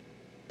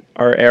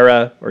our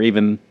era, or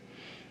even,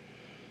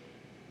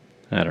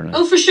 I don't know.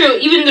 Oh, for sure.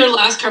 Even their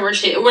last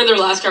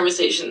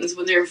conversations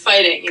when they were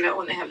fighting,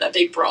 when they have that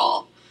big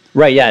brawl.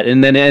 Right. Yeah,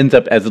 and then it ends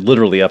up as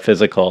literally a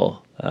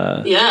physical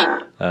crack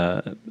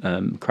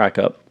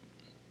up.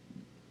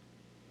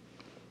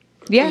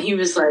 Yeah. And he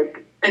was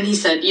like, and he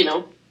said,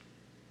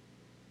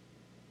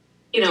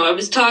 I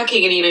was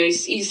talking, and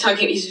he's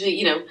talking, and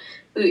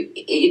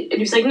he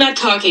was like, not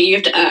talking, you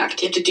have to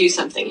act, you have to do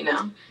something,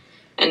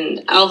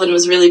 And Alvin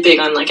was really big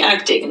on like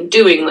acting and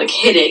doing, like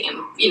hitting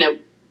and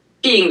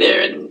being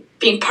there and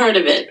being part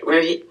of it.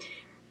 Where he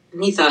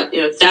thought,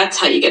 that's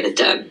how you get it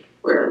done.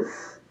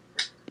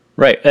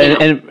 Right,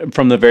 and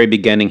from the very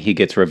beginning, he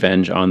gets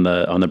revenge on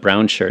the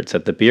brown shirts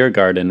at the beer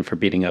garden for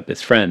beating up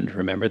his friend.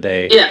 Remember,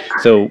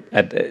 so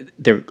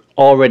they're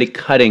already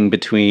cutting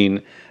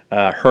between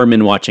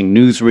Herman watching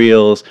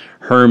newsreels,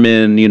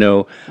 Herman,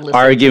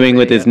 arguing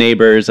with his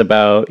neighbors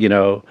about,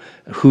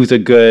 who's a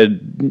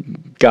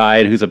good guy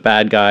and who's a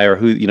bad guy, or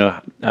who,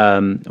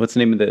 what's the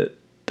name of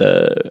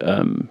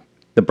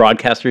the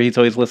broadcaster he's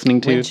always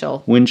listening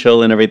to?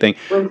 Winchell and everything.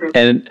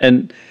 Mm-hmm.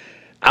 And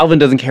Alvin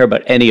doesn't care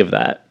about any of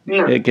that.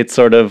 No. It gets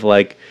sort of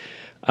like,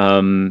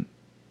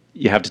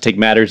 you have to take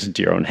matters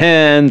into your own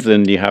hands,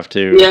 and you have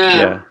to,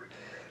 yeah.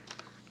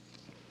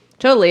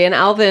 Totally. And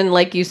Alvin,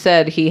 like you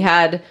said, he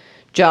had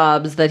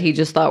jobs that he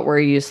just thought were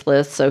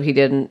useless, so he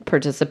didn't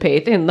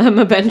participate in them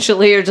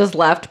eventually, or just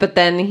left. But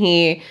then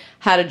he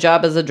had a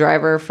job as a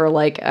driver for,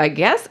 like, I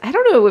guess, I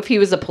don't know if he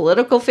was a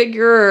political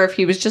figure or if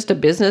he was just a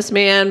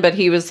businessman, but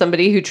he was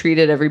somebody who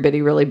treated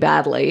everybody really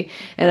badly.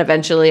 And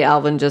eventually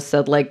Alvin just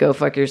said, like, go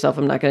fuck yourself,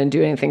 I'm not going to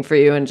do anything for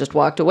you, and just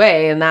walked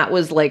away. And that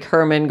was like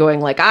Herman going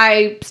like,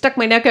 I stuck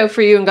my neck out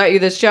for you and got you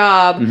this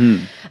job.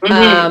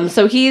 Mm-hmm.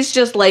 So he's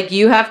just like,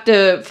 you have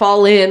to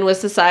fall in with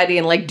society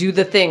and, like, do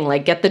the thing,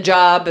 like, get the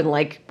job and,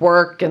 like,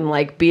 work and,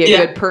 like, be a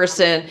good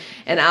person.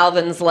 And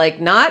Alvin's like,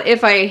 not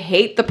if I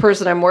hate the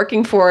person I'm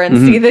working for and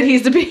see that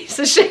he's a piece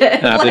of shit.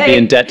 I have to be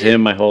in debt to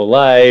him my whole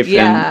life.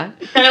 Yeah.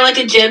 Kind of like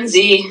a Gen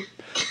Z.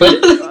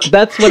 But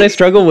that's what I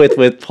struggle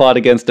with Plot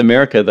Against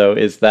America, though,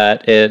 is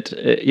that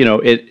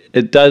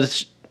it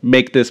does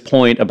make this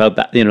point about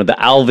that, the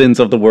Alvins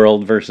of the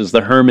world versus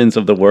the Hermans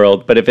of the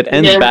world. But if it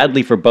ends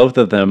badly for both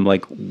of them,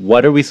 like,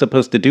 what are we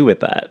supposed to do with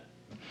that?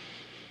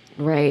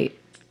 Right.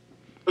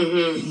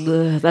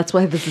 Mm-hmm. That's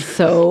why this is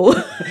so.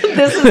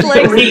 This is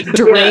like a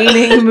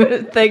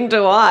draining thing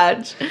to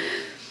watch.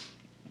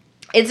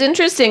 It's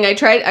interesting.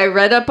 I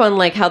read up on,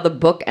 like, how the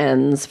book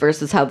ends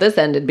versus how this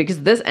ended,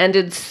 because this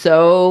ended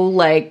so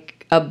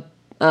like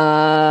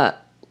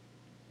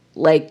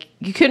like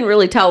you couldn't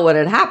really tell what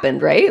had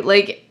happened, right?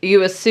 Like,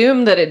 you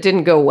assume that it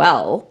didn't go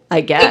well,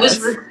 I guess. It was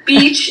the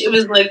speech. It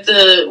was like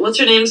what's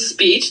her name's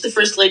speech, the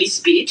First Lady's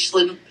speech,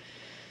 and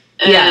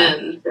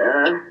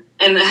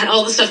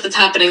all the stuff that's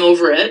happening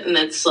over it, and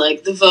it's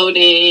like the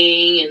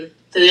voting and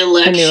the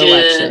election. A new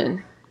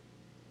election.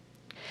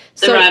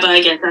 The rabbi,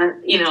 I get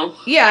that,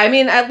 Yeah, I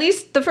mean, at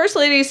least the First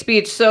Lady's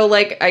speech. So,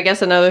 like, I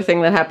guess another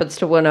thing that happens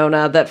to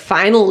Winona that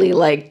finally,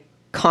 like,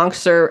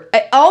 conks her.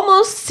 It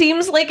almost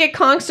seems like it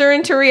conks her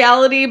into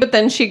reality, but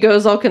then she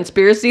goes all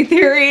conspiracy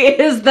theory,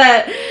 is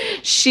that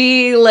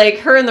she, like,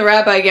 her and the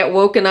rabbi get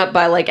woken up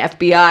by, like,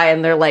 FBI,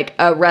 and they're, like,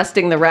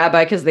 arresting the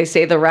rabbi because they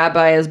say the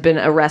rabbi has been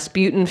a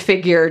Rasputin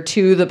figure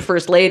to the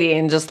First Lady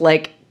and just,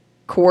 like,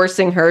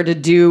 coercing her to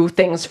do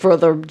things for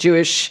the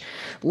Jewish,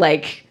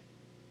 like,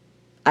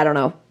 I don't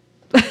know,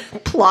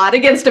 plot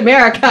against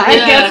America, I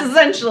guess,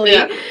 essentially.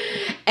 Yeah.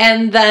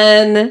 And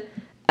then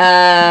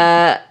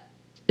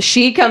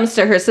she comes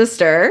to her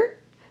sister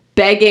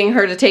begging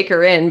her to take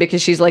her in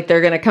because she's like, they're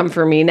going to come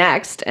for me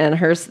next. And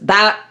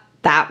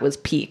that was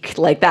peak.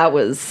 Like, that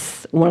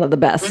was one of the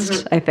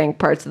best, I think,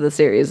 parts of the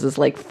series, is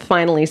like,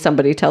 finally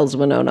somebody tells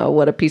Winona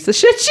what a piece of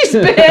shit she's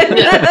been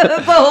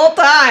the whole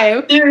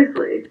time.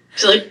 Seriously.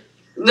 She's like,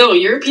 no,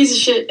 you're a piece of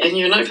shit, and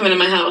you're not coming to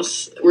my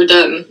house. We're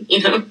done,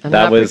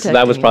 That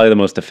was probably the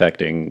most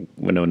affecting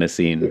Winona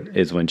scene,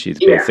 is when she's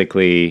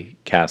basically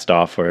cast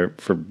off for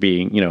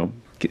being,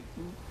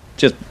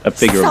 just a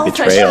figure of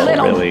betrayal,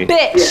 little really.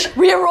 Bitch! Yeah.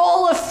 We're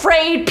all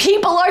afraid.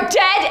 People are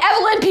dead.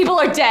 Evelyn, people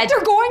are dead.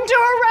 They're going to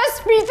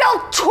arrest me.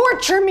 They'll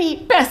torture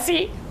me,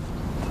 Bessie.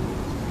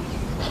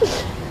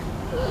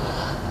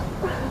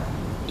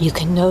 You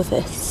can know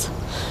this,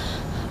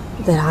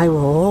 that I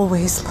will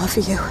always love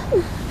you.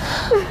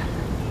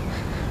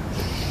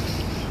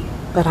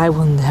 But I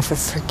will never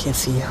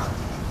forgive you.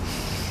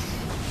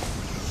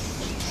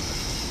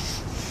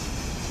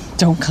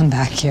 Don't come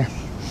back here.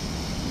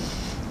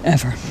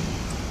 Ever.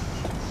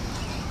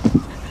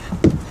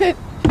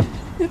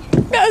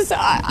 Bess,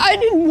 I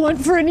didn't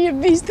want for any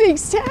of these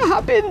things to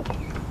happen.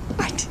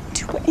 I didn't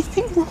do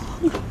anything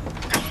wrong.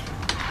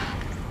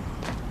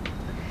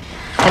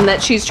 And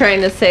that she's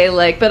trying to say,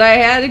 like, but I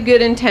had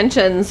good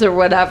intentions or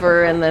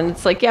whatever. And then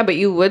it's like, yeah, but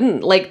you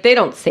wouldn't. Like, they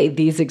don't say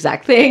these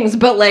exact things.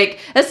 But, like,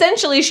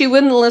 essentially she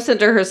wouldn't listen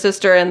to her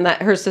sister and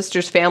that her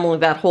sister's family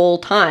that whole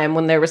time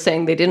when they were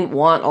saying they didn't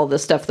want all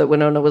this stuff that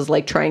Winona was,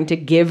 like, trying to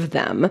give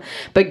them.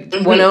 But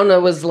Winona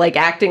was, like,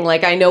 acting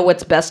like, I know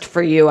what's best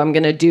for you. I'm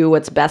going to do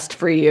what's best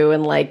for you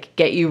and, like,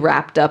 get you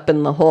wrapped up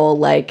in the whole,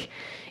 like,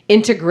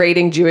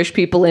 integrating Jewish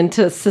people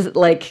into,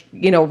 like,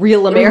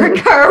 real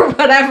America or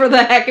whatever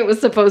the heck it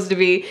was supposed to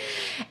be.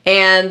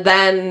 And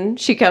then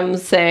she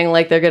comes saying,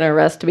 like, they're going to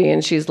arrest me.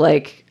 And she's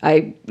like,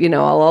 I'll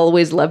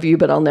always love you,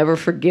 but I'll never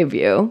forgive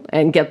you,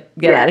 and get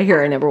out of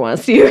here. I never want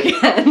to see you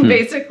again,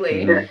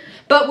 basically. Yeah.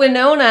 But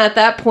Winona at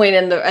that point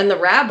and the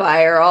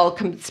rabbi are all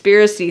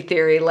conspiracy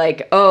theory,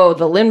 like, oh,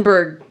 the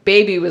Lindbergh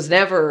baby was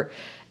never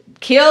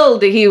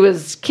killed, he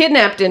was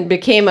kidnapped and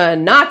became a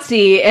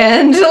Nazi,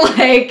 and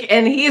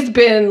he's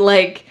been,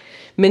 like,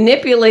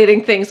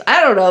 manipulating things.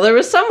 I don't know. There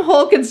was some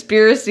whole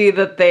conspiracy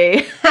that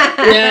they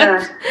had.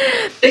 Yeah.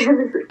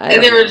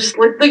 And they were just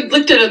like,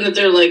 looked at him that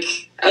they're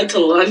like out to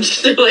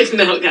lunch. They're like,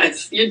 no,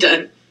 guys, you're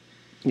done.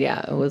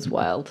 Yeah, it was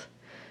wild.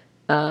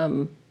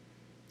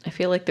 I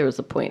feel like there was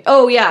a point.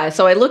 Oh, yeah.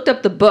 So I looked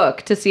up the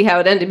book to see how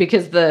it ended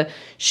because the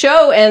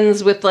show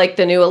ends with like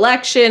the new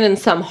election and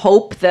some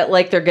hope that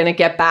like they're going to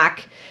get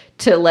back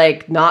to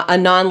like not a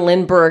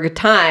non-Lindbergh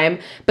time.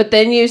 But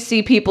then you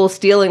see people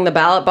stealing the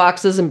ballot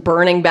boxes and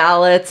burning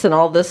ballots and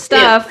all this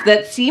stuff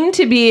that seem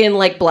to be in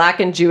like Black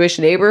and Jewish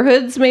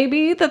neighborhoods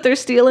maybe that they're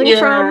stealing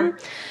from.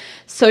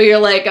 So you're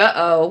like,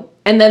 uh-oh.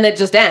 And then it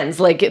just ends.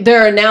 Like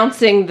they're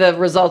announcing the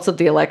results of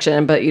the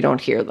election, but you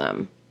don't hear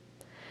them.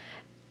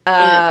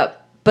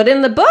 But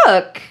in the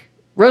book,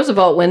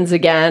 Roosevelt wins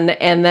again,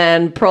 and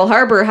then Pearl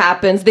Harbor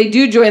happens. They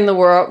do join the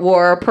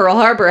war. Pearl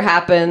Harbor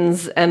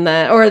happens, and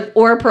then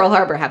or Pearl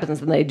Harbor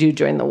happens, and they do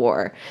join the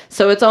war.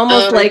 So it's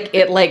almost like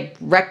it like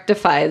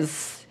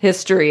rectifies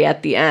history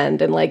at the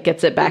end and like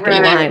gets it back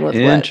in line with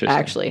what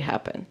actually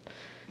happened.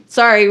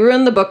 Sorry,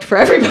 ruined the book for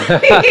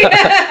everybody.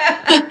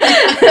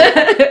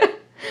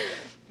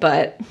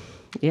 But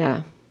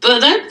yeah. But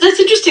that's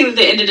interesting that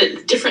they ended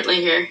it differently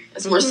here.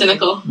 It's more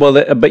cynical. Well,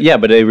 but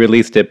they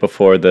released it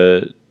before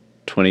the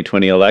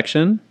 2020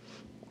 election.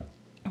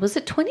 Was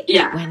it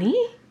 2020?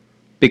 Yeah.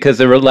 Because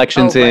there were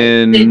elections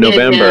in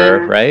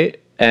November,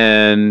 right?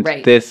 And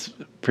this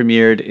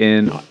premiered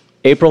in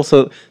April,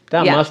 so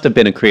that must have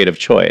been a creative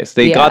choice.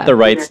 They got the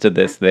rights to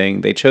this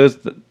thing. They chose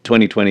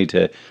 2020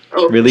 to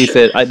release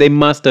it. They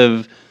must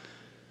have.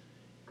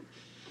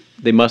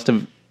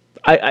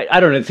 I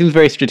don't know. It seems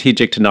very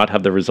strategic to not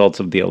have the results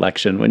of the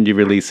election when you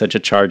release such a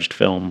charged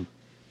film.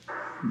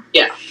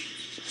 Yeah.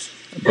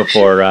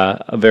 Before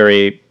a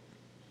very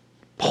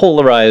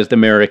polarized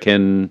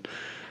American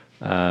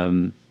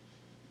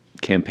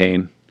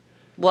campaign.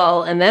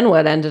 Well, and then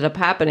what ended up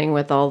happening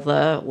with all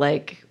the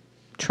like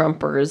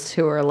Trumpers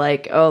who are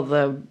like, oh,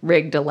 the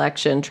rigged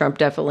election, Trump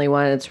definitely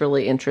won. It's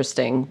really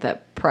interesting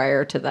that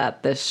prior to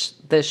that, this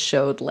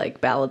showed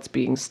like ballots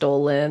being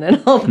stolen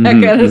and all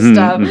that kind of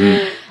stuff.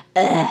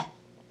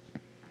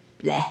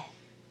 Bleh.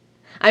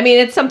 I mean,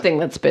 it's something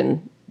that's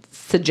been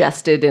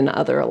suggested in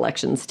other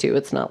elections too.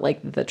 It's not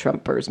like the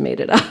Trumpers made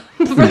it up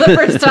for the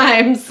first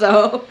time.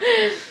 So,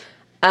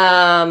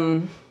 I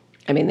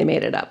mean, they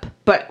made it up,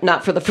 but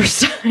not for the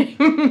first time.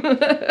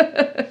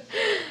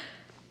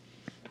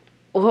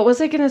 What was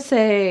I going to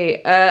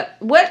say?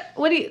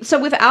 So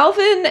with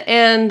Alvin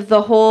and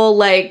the whole,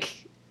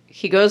 like,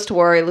 he goes to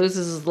war, he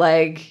loses his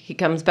leg, he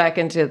comes back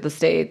into the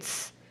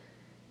States.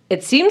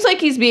 It seems like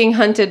he's being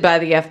hunted by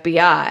the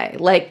FBI.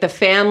 Like the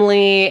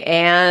family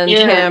and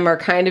him are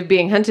kind of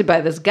being hunted by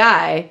this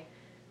guy.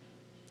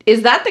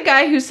 Is that the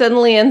guy who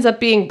suddenly ends up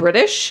being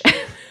British?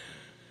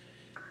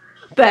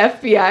 The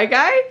FBI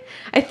guy?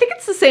 I think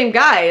it's the same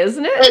guy,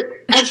 isn't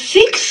it? I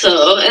think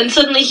so. And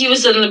suddenly he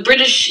was the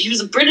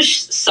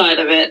British side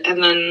of it,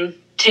 and then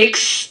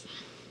takes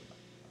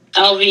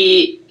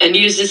Alvy and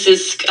uses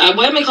his,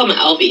 why am I calling him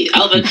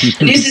Alvin,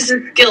 and uses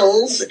his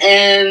skills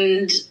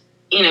and,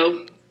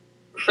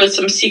 for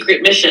some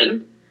secret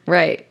mission.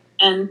 Right.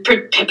 And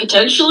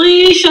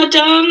potentially shut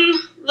down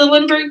the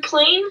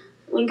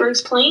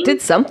Lindbergh's plane. Did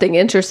something,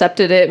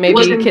 intercepted it,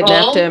 maybe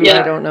kidnapped him,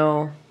 I don't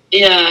know.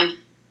 Yeah.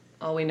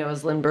 All we know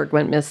is Lindbergh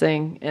went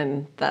missing,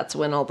 and that's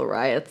when all the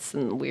riots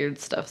and weird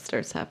stuff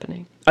starts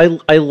happening.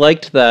 I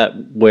liked that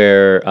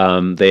where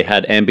they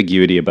had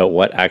ambiguity about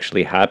what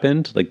actually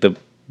happened. Like the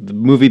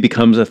movie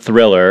becomes a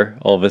thriller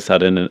all of a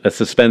sudden, a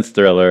suspense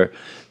thriller.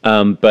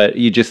 But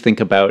you just think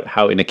about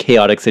how in a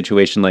chaotic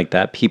situation like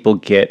that, people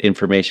get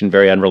information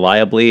very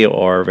unreliably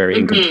or very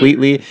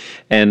incompletely,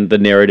 and the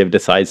narrative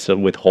decides to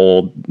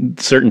withhold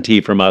certainty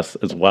from us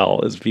as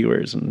well as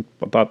viewers. And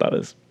I thought that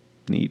was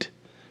neat.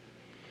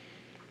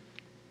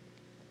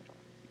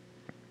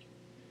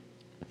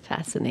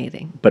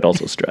 Fascinating. But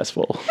also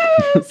stressful.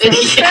 So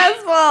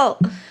stressful.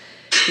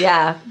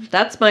 Yeah,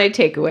 that's my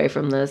takeaway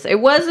from this. It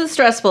was as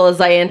stressful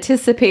as I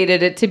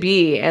anticipated it to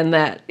be. And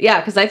that,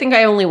 because I think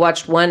I only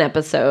watched one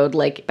episode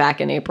like back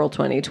in April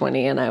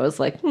 2020. And I was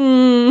like, I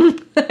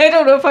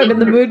don't know if I'm in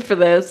the mood for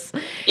this.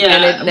 Yeah,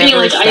 and it never being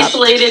like stopped.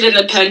 isolated in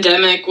the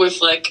pandemic with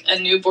like a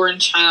newborn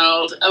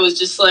child, I was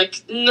just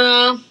like,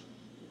 no,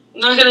 I'm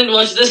not going to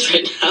watch this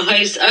right now.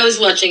 I was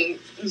watching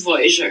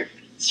Voyager,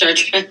 Star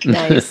Trek.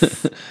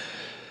 Nice.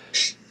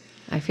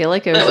 I feel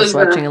like I was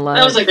watching a lot.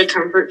 That was like a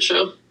comfort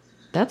show.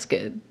 That's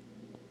good.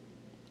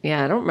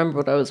 Yeah, I don't remember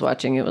what I was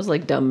watching. It was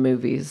like dumb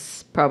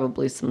movies,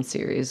 probably some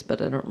series,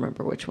 but I don't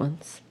remember which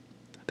ones.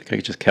 I think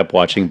I just kept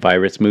watching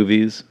virus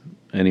movies.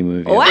 Any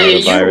movie. Oh, I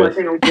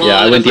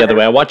went the other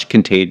way. I watched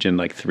Contagion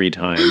like 3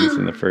 times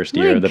in the first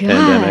year of the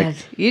pandemic.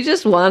 You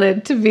just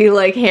wanted to be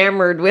like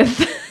hammered with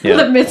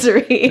the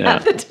misery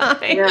at the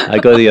time. Yeah. I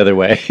go the other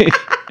way.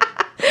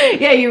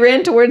 Yeah, you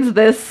ran towards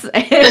this,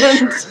 and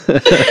because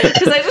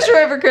I just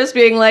remember Chris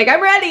being like,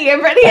 I'm ready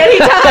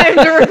anytime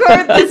to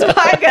record this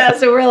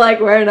podcast, and we're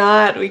like, we're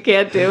not, we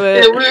can't do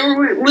it.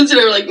 Yeah, Lindsay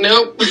and I were like,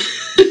 nope,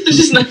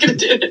 just not going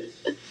to do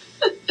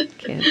it.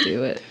 Can't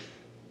do it.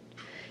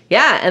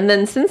 Yeah, and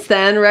then since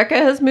then, Rekha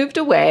has moved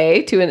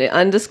away to an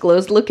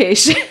undisclosed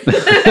location.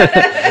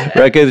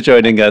 Rekha is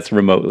joining us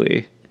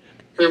remotely.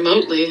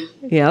 Remotely.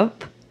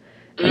 Yep.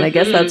 And I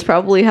guess that's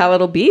probably how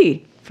it'll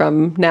be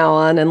from now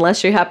on,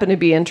 unless you happen to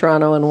be in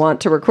Toronto and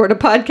want to record a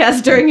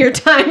podcast during your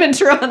time in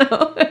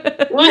Toronto.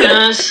 Why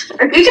not?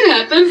 It can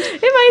happen.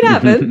 It might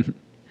happen.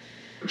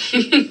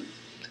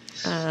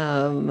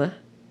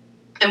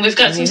 And we've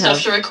got some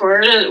stuff to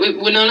record.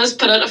 Winona's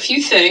put out a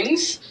few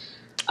things.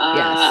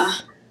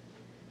 Yes.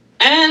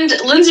 And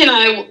Lindsay and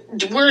I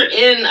were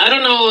in, I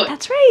don't know.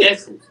 That's right.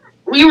 If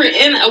we were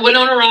in a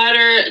Winona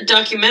Ryder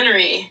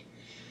documentary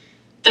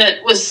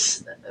that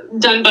was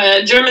done by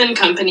a German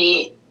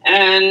company.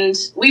 And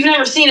we've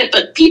never seen it,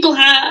 but people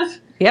have.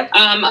 Yep.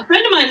 A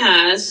friend of mine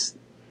has.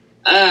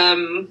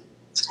 I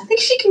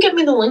think she can get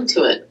me the link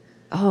to it.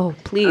 Oh,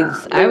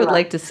 please. I would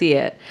like to see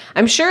it.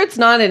 I'm sure it's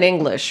not in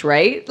English,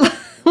 right?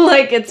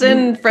 Like it's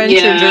in French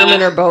or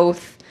German or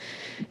both.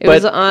 It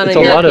was on a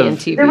European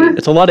TV.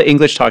 It's a lot of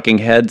English talking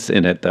heads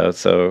in it, though.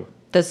 So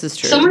this is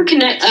true. Someone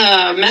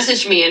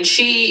messaged me, and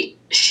she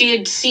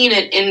had seen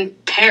it in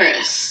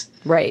Paris.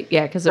 Right?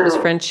 Yeah, because it was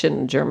French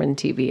and German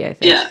TV, I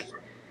think. Yeah.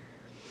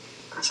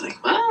 I was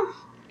like, well,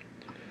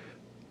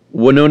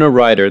 Winona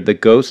Ryder, the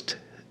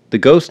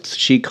Ghosts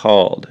She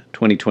Called,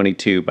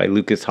 2022 by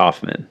Lucas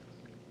Hoffman.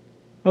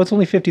 Oh, it's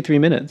only 53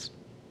 minutes.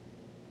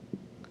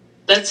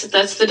 That's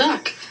the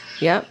doc.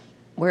 Yep.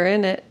 We're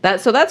in it.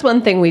 So that's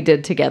one thing we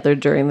did together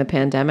during the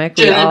pandemic.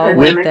 We During the all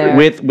pandemic. went there.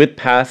 With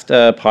past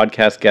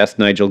podcast guest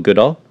Nigel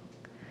Goodall.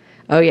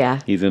 Oh,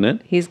 yeah. He's in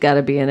it. He's got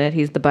to be in it.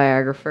 He's the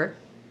biographer.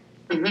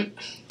 Mm-hmm.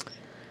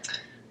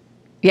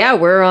 Yeah,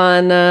 we're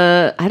on,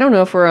 I don't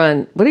know if we're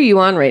on, what are you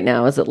on right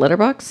now? Is it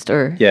Letterboxd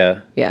or?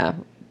 Yeah. Yeah.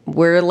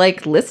 We're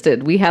like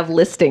listed. We have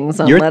listings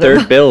on Your Letterboxd.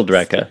 third build,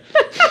 Rekha.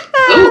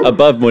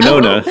 Above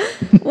Winona.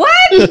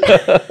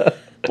 What?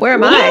 Where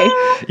am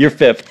I? You're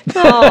fifth.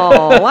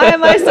 Oh, why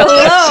am I so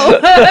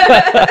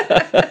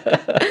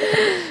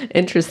low?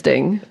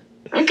 Interesting.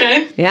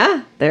 Okay.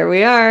 Yeah, there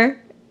we are.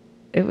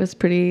 It was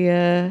pretty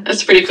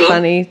That's pretty cool.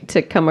 funny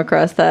to come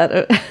across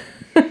that.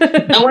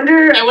 I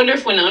wonder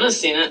if Winona's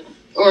seen it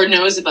or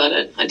knows about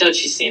it. I doubt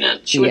she's seen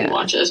it. She wouldn't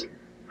watch it.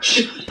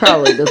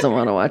 Probably doesn't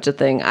want to watch a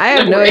thing. I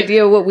have no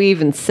idea what we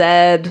even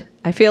said.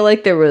 I feel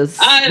like there was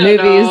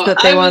movies that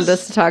they wanted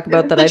us to talk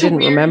about that I didn't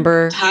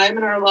remember. Time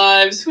in our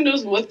lives. Who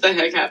knows what the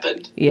heck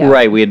happened? Yeah.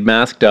 Right. We had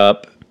masked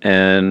up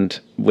and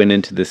went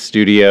into the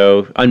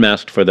studio,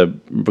 unmasked for the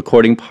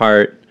recording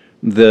part.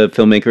 The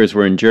filmmakers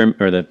were in Germany,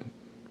 or the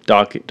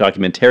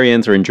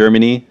documentarians were in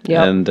Germany.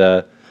 Yep.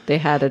 And they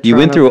had a you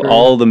went Toronto through crew.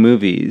 all the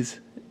movies.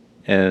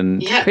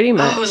 And Yeah, Pretty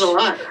much. Oh, it was a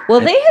lot. Well,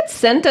 they had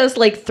sent us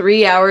like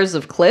 3 hours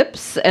of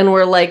clips, and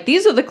we're like,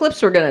 these are the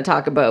clips we're going to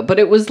talk about. But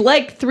it was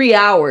like 3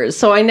 hours,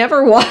 so I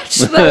never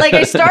watched them. Like,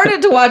 I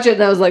started to watch it,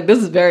 and I was like, this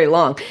is very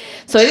long.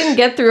 So I didn't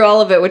get through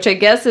all of it, which I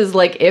guess is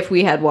like, if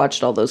we had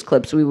watched all those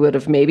clips, we would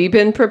have maybe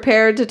been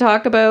prepared to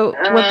talk about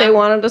what they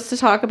wanted us to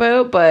talk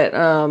about. But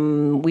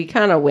we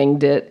kind of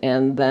winged it,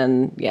 and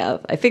then, yeah,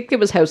 I think it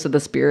was House of the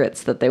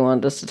Spirits that they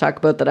wanted us to talk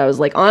about that I was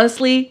like,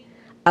 honestly,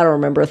 I don't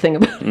remember a thing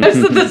about House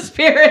of the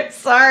Spirits.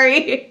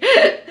 Sorry.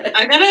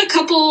 I got a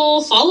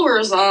couple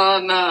followers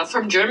on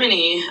from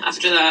Germany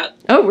after that.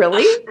 Oh,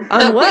 really?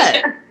 On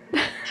what?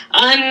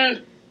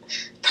 On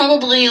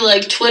probably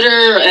like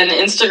Twitter and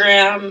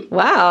Instagram.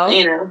 Wow.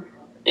 You know.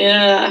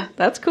 Yeah.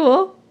 That's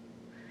cool.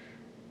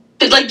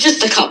 But like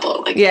just a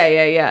couple. Like,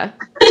 Yeah.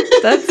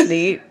 That's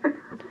neat.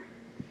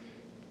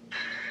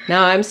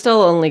 Now, I'm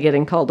still only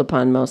getting called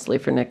upon mostly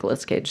for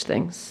Nicolas Cage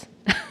things.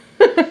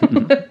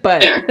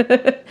 but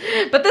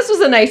this was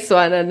a nice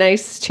one, a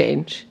nice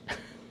change.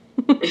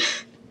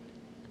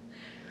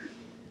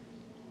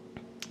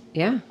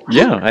 Yeah.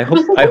 yeah, I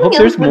hope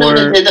there's more.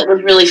 Did that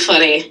was really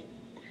funny.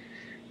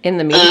 In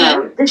the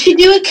meantime, Did she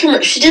do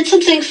she did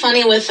something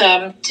funny with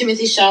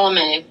Timothée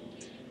Chalamet?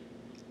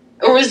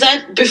 Or was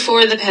that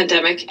before the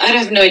pandemic? I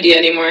have no idea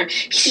anymore.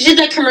 She did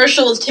that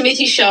commercial with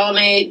Timothée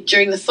Chalamet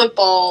during the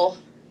football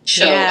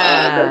show,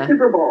 the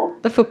Super Bowl.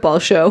 The football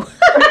show.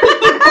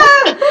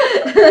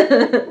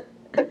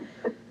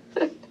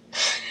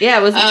 Yeah,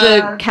 it was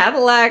the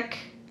Cadillac.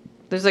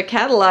 There's a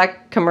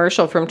Cadillac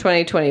commercial from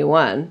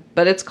 2021,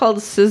 but it's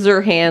called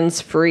Scissor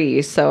Hands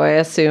Free, so I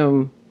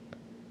assume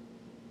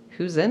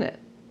who's in it?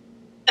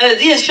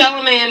 Yeah,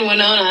 Chalamet and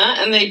Winona,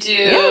 and they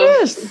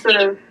do sort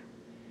of,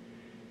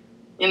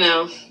 you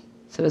know,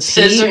 So is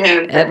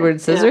Scissorhands. Edward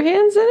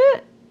Scissorhands in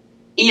it?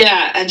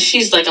 Yeah, and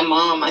she's like a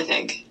mom, I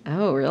think.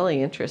 Oh,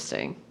 really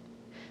interesting.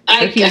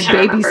 I He's can't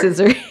baby remember.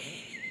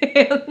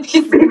 Scissorhands.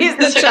 He's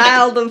the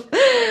child of.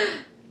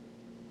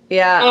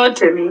 Yeah. Oh,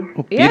 Timmy.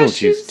 Oh, Yeah, Beetlejuice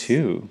she's-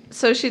 too.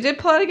 So she did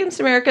Plot Against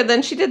America.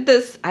 Then she did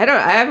this. I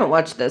haven't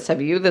watched this.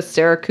 Have you? The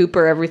Sarah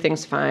Cooper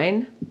Everything's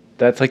Fine.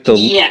 That's like the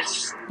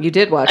Yes. You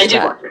did watch I that.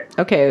 did watch it.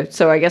 Okay,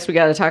 so I guess we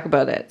got to talk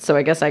about it. So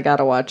I guess I got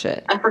to watch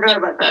it. I forgot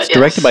about that. it's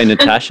directed by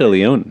Natasha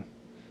Lyonne.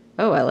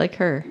 Oh, I like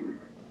her.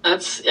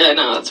 That's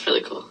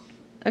really cool.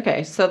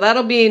 Okay, so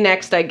that'll be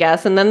next, I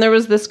guess. And then there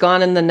was this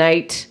Gone in the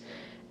Night,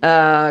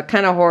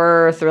 kind of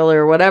horror,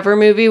 thriller, whatever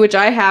movie, which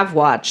I have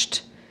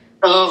watched.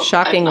 Oh,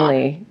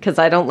 Shockingly, because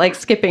I don't like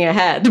skipping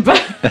ahead, but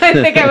I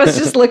think I was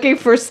just looking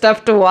for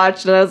stuff to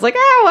watch, and I was like,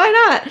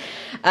 why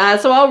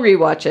So I'll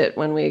rewatch it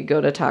when we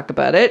go to talk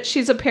about it.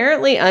 She's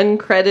apparently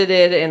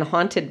uncredited in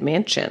Haunted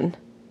Mansion.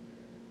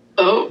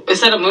 Oh,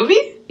 is that a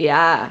movie?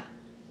 Yeah.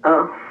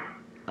 Oh.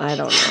 I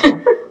don't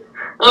know.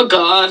 Oh,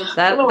 God.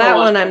 That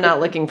one I'm not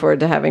looking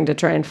forward to having to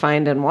try and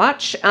find and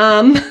watch.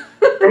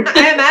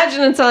 I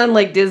imagine it's on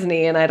like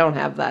Disney, and I don't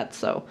have that,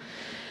 so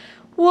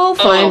we'll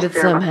find it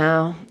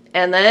somehow.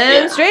 And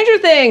then Stranger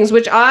Things,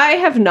 which I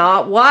have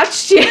not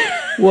watched yet.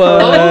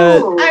 What?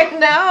 I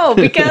know,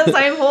 because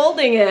I'm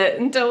holding it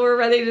until we're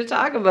ready to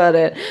talk about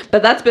it.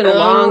 But that's been a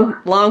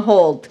long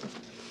hold.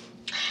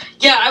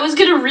 Yeah, I was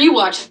gonna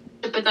rewatch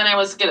it, but then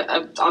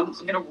I'm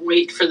gonna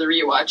wait for the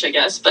rewatch, I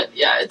guess. But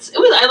yeah,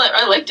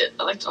 I liked it.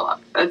 I liked it a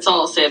lot. That's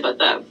all I'll say about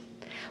that.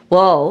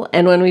 Well,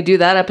 and when we do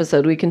that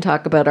episode, we can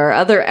talk about our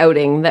other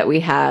outing that we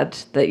had,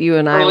 that you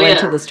and I went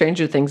to the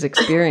Stranger Things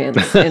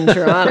experience in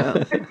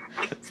Toronto.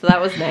 So that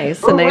was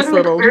nice. A nice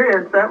little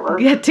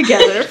get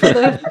together for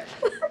the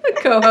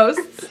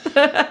co-hosts.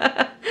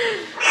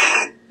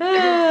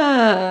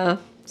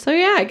 So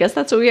yeah, I guess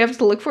that's what we have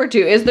to look forward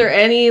to. Is there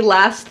any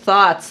last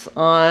thoughts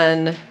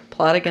on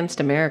Plot Against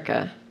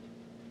America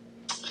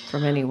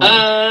from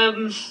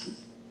anyone?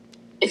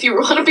 If you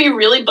want to be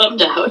really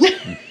bummed out,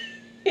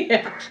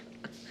 Yeah.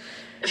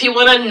 if you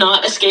want to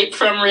not escape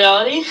from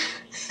reality,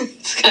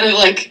 it's kind of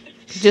like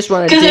You just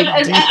want to dig deep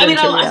into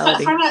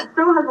reality. I find that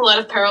still has a lot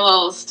of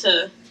parallels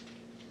to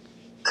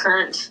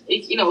current,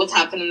 what's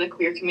happened in the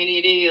queer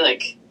community,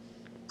 like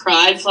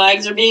pride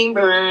flags are being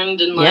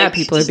burned and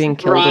people are being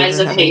killed rise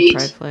over of having hate.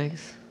 pride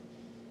flags.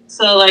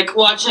 So like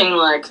watching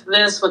like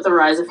this with the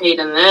rise of hate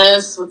and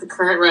this with the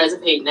current rise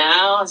of hate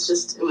now,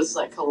 it was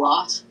like a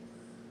lot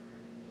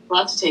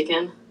to take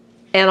in.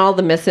 And all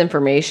the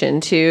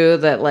misinformation too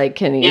that like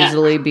can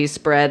easily be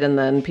spread, and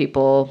then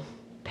people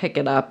pick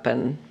it up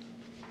and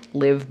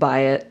live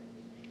by it.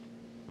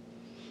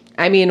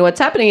 I mean, what's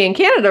happening in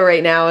Canada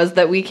right now is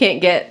that we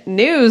can't get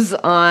news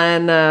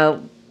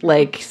on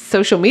like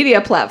social media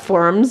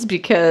platforms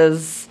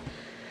because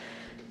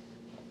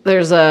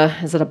there's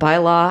is it a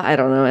bylaw? I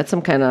don't know. It's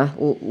some kind of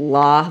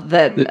law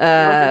that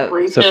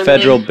it's a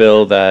federal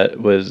bill that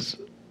was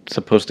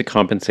supposed to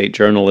compensate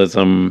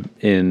journalism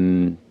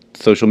in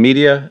social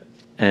media,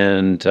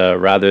 and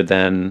rather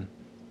than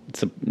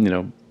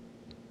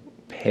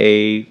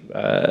pay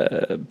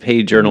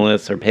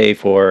journalists or pay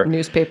for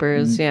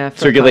newspapers, for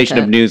circulation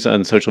content of news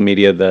on social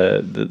media,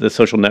 the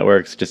social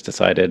networks just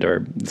decided,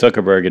 or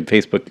Zuckerberg and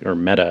Facebook or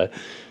Meta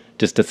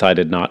just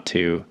decided not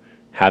to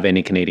have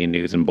any Canadian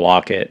news and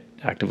block it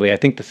actively. I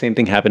think the same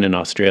thing happened in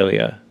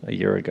Australia a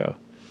year ago.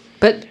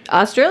 But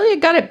Australia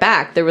got it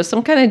back. There was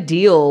some kind of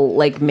deal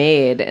like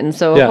made. And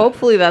so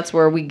hopefully that's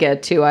where we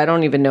get to. I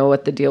don't even know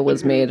what the deal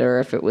was made or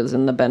if it was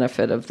in the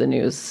benefit of the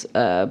news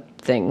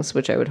things,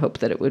 which I would hope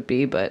that it would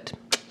be. But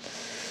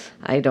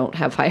I don't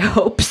have high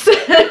hopes,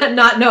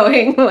 not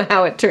knowing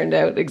how it turned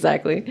out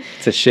exactly.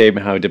 It's a shame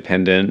how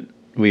dependent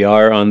we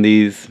are on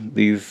these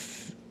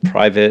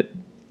private,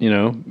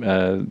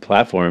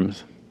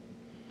 platforms.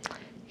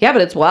 Yeah,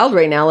 but it's wild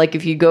right now. Like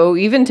if you go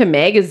even to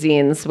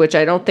magazines, which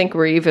I don't think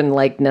were even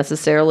like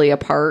necessarily a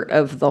part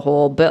of the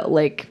whole bill,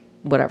 like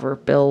whatever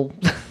bill.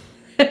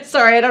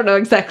 Sorry, I don't know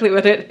exactly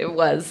what it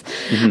was.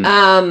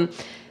 Mm-hmm.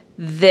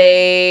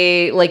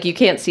 They like you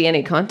can't see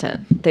any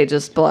content. They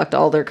just blocked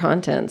all their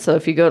content. So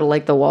if you go to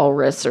like the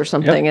Walrus or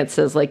something, it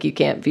says like you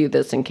can't view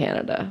this in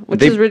Canada,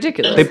 which is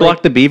ridiculous. They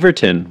blocked the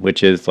Beaverton,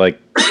 which is like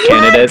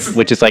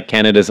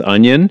Canada's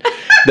Onion.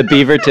 The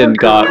Beaverton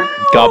got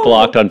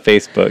blocked on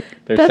Facebook.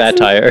 Their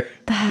satire.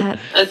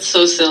 That's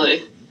so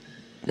silly.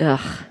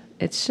 Ugh,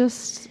 it's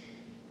just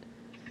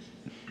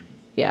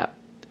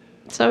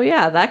So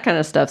that kind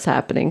of stuff's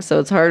happening. So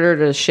it's harder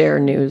to share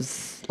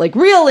news, like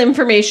real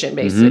information,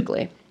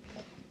 basically. Mm-hmm.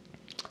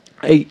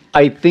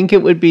 I think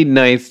it would be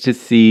nice to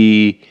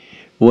see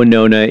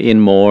Winona in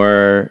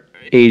more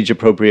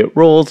age-appropriate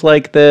roles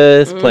like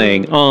this,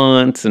 playing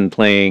aunts and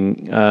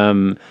playing,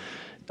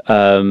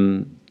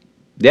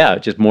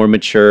 just more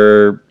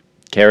mature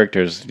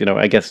characters.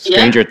 I guess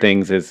Stranger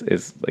Things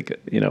is like,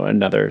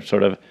 another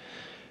sort of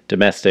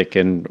domestic,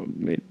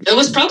 and it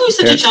was probably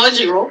such a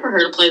challenging role for her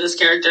to play this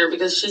character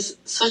because she's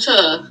such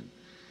a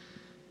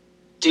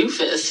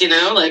doofus,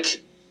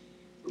 like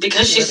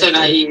because she's so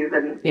naive,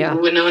 and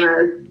Winona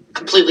is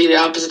completely the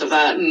opposite of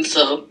that, and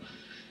so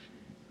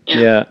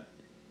to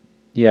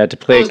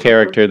play a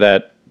character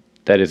that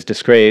is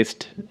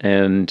disgraced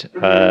and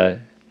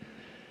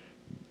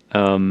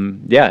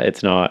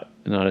it's not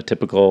a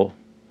typical.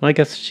 Well, I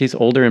guess she's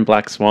older in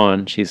Black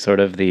Swan. She's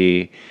sort of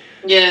the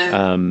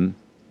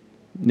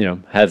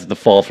has the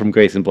fall from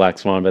grace in Black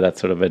Swan, but that's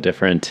sort of a little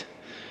different.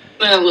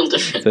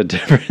 It's a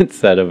different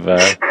set of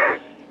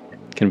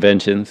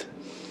conventions.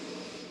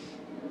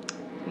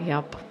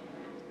 Yep.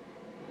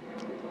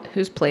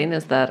 Whose plane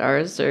is that?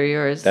 Ours or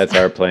yours? That's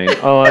our plane.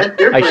 Oh,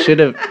 I should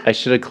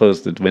have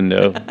closed the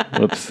window.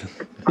 Whoops.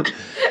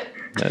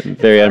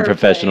 Very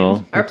unprofessional.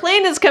 Plane. Our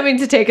plane is coming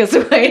to take us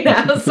away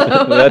now. So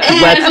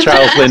that's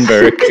Charles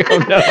Lindbergh. Oh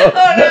no!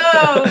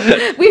 Oh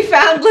no! We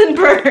found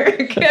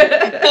Lindbergh.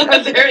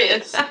 There he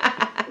is.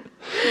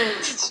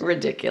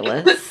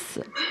 ridiculous.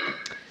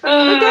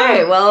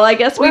 Okay, well, I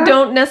guess we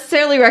don't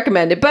necessarily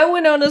recommend it, but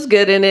Winona's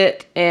good in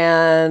it,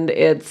 and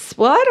it's,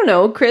 well, I don't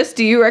know. Chris,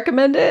 do you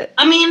recommend it?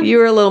 I mean, you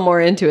were a little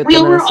more into it we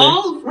than were us.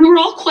 we were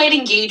all quite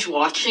engaged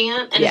watching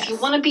it, and Yes. if you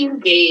want to be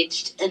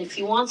engaged, and if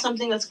you want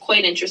something that's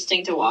quite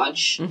interesting to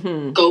watch,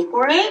 go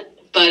for it.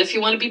 But if you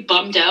want to be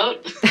bummed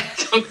out,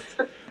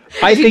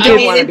 I think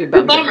it's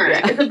a bummer.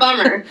 Yeah. It's a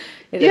bummer.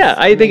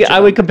 I think I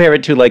would compare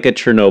it to like a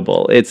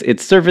Chernobyl.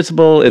 It's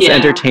serviceable, it's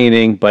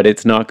entertaining, but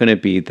it's not going to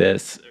be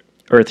this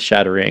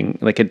earth-shattering.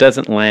 Like, it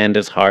doesn't land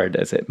as hard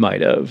as it might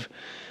have.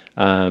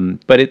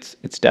 But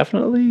it's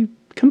definitely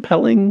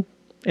compelling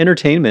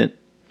entertainment.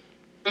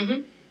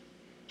 Mm-hmm.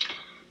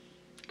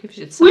 Gives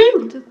you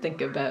something to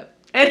think about.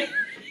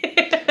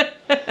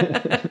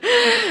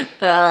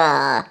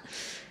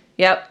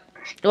 Yep.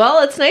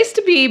 Well, it's nice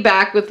to be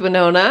back with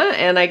Winona,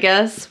 and I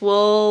guess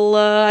we'll,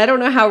 I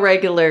don't know how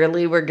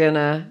regularly we're going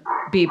to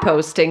be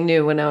posting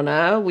new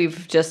Winona.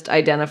 We've just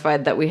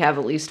identified that we have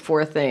at least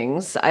 4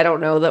 things. I don't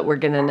know that we're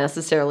going to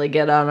necessarily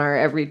get on our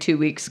every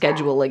 2-week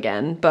schedule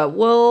again, but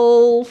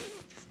we'll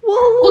keep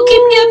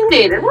you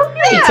updated.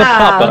 It's a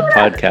pop-up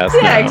podcast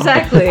Yeah, now.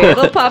 Exactly.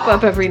 It'll pop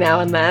up every now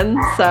and then,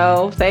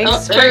 so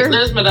thanks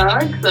there's my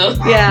dog, so.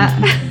 Yeah.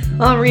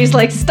 Henri's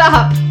like,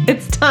 stop,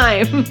 it's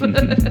time.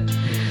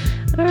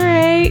 All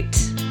right.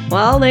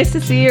 Well, nice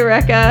to see you,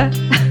 Rekha.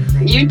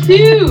 You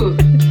too.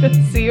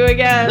 See you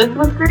again. This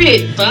was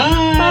great.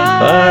 Bye.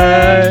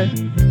 Bye.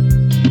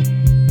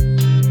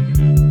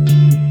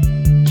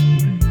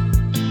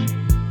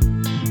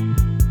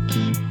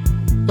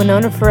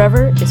 Winona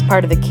Forever is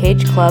part of the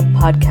Cage Club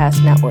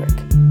Podcast Network.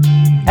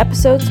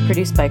 Episodes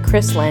produced by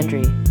Chris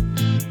Landry.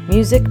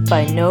 Music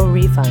by No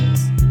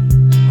Refunds.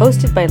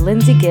 Hosted by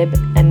Lindsay Gibb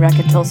and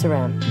Rekha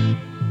Tulsaram.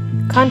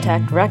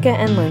 Contact Rekha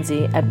and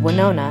Lindsay at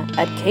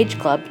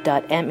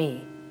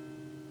winona@cageclub.me.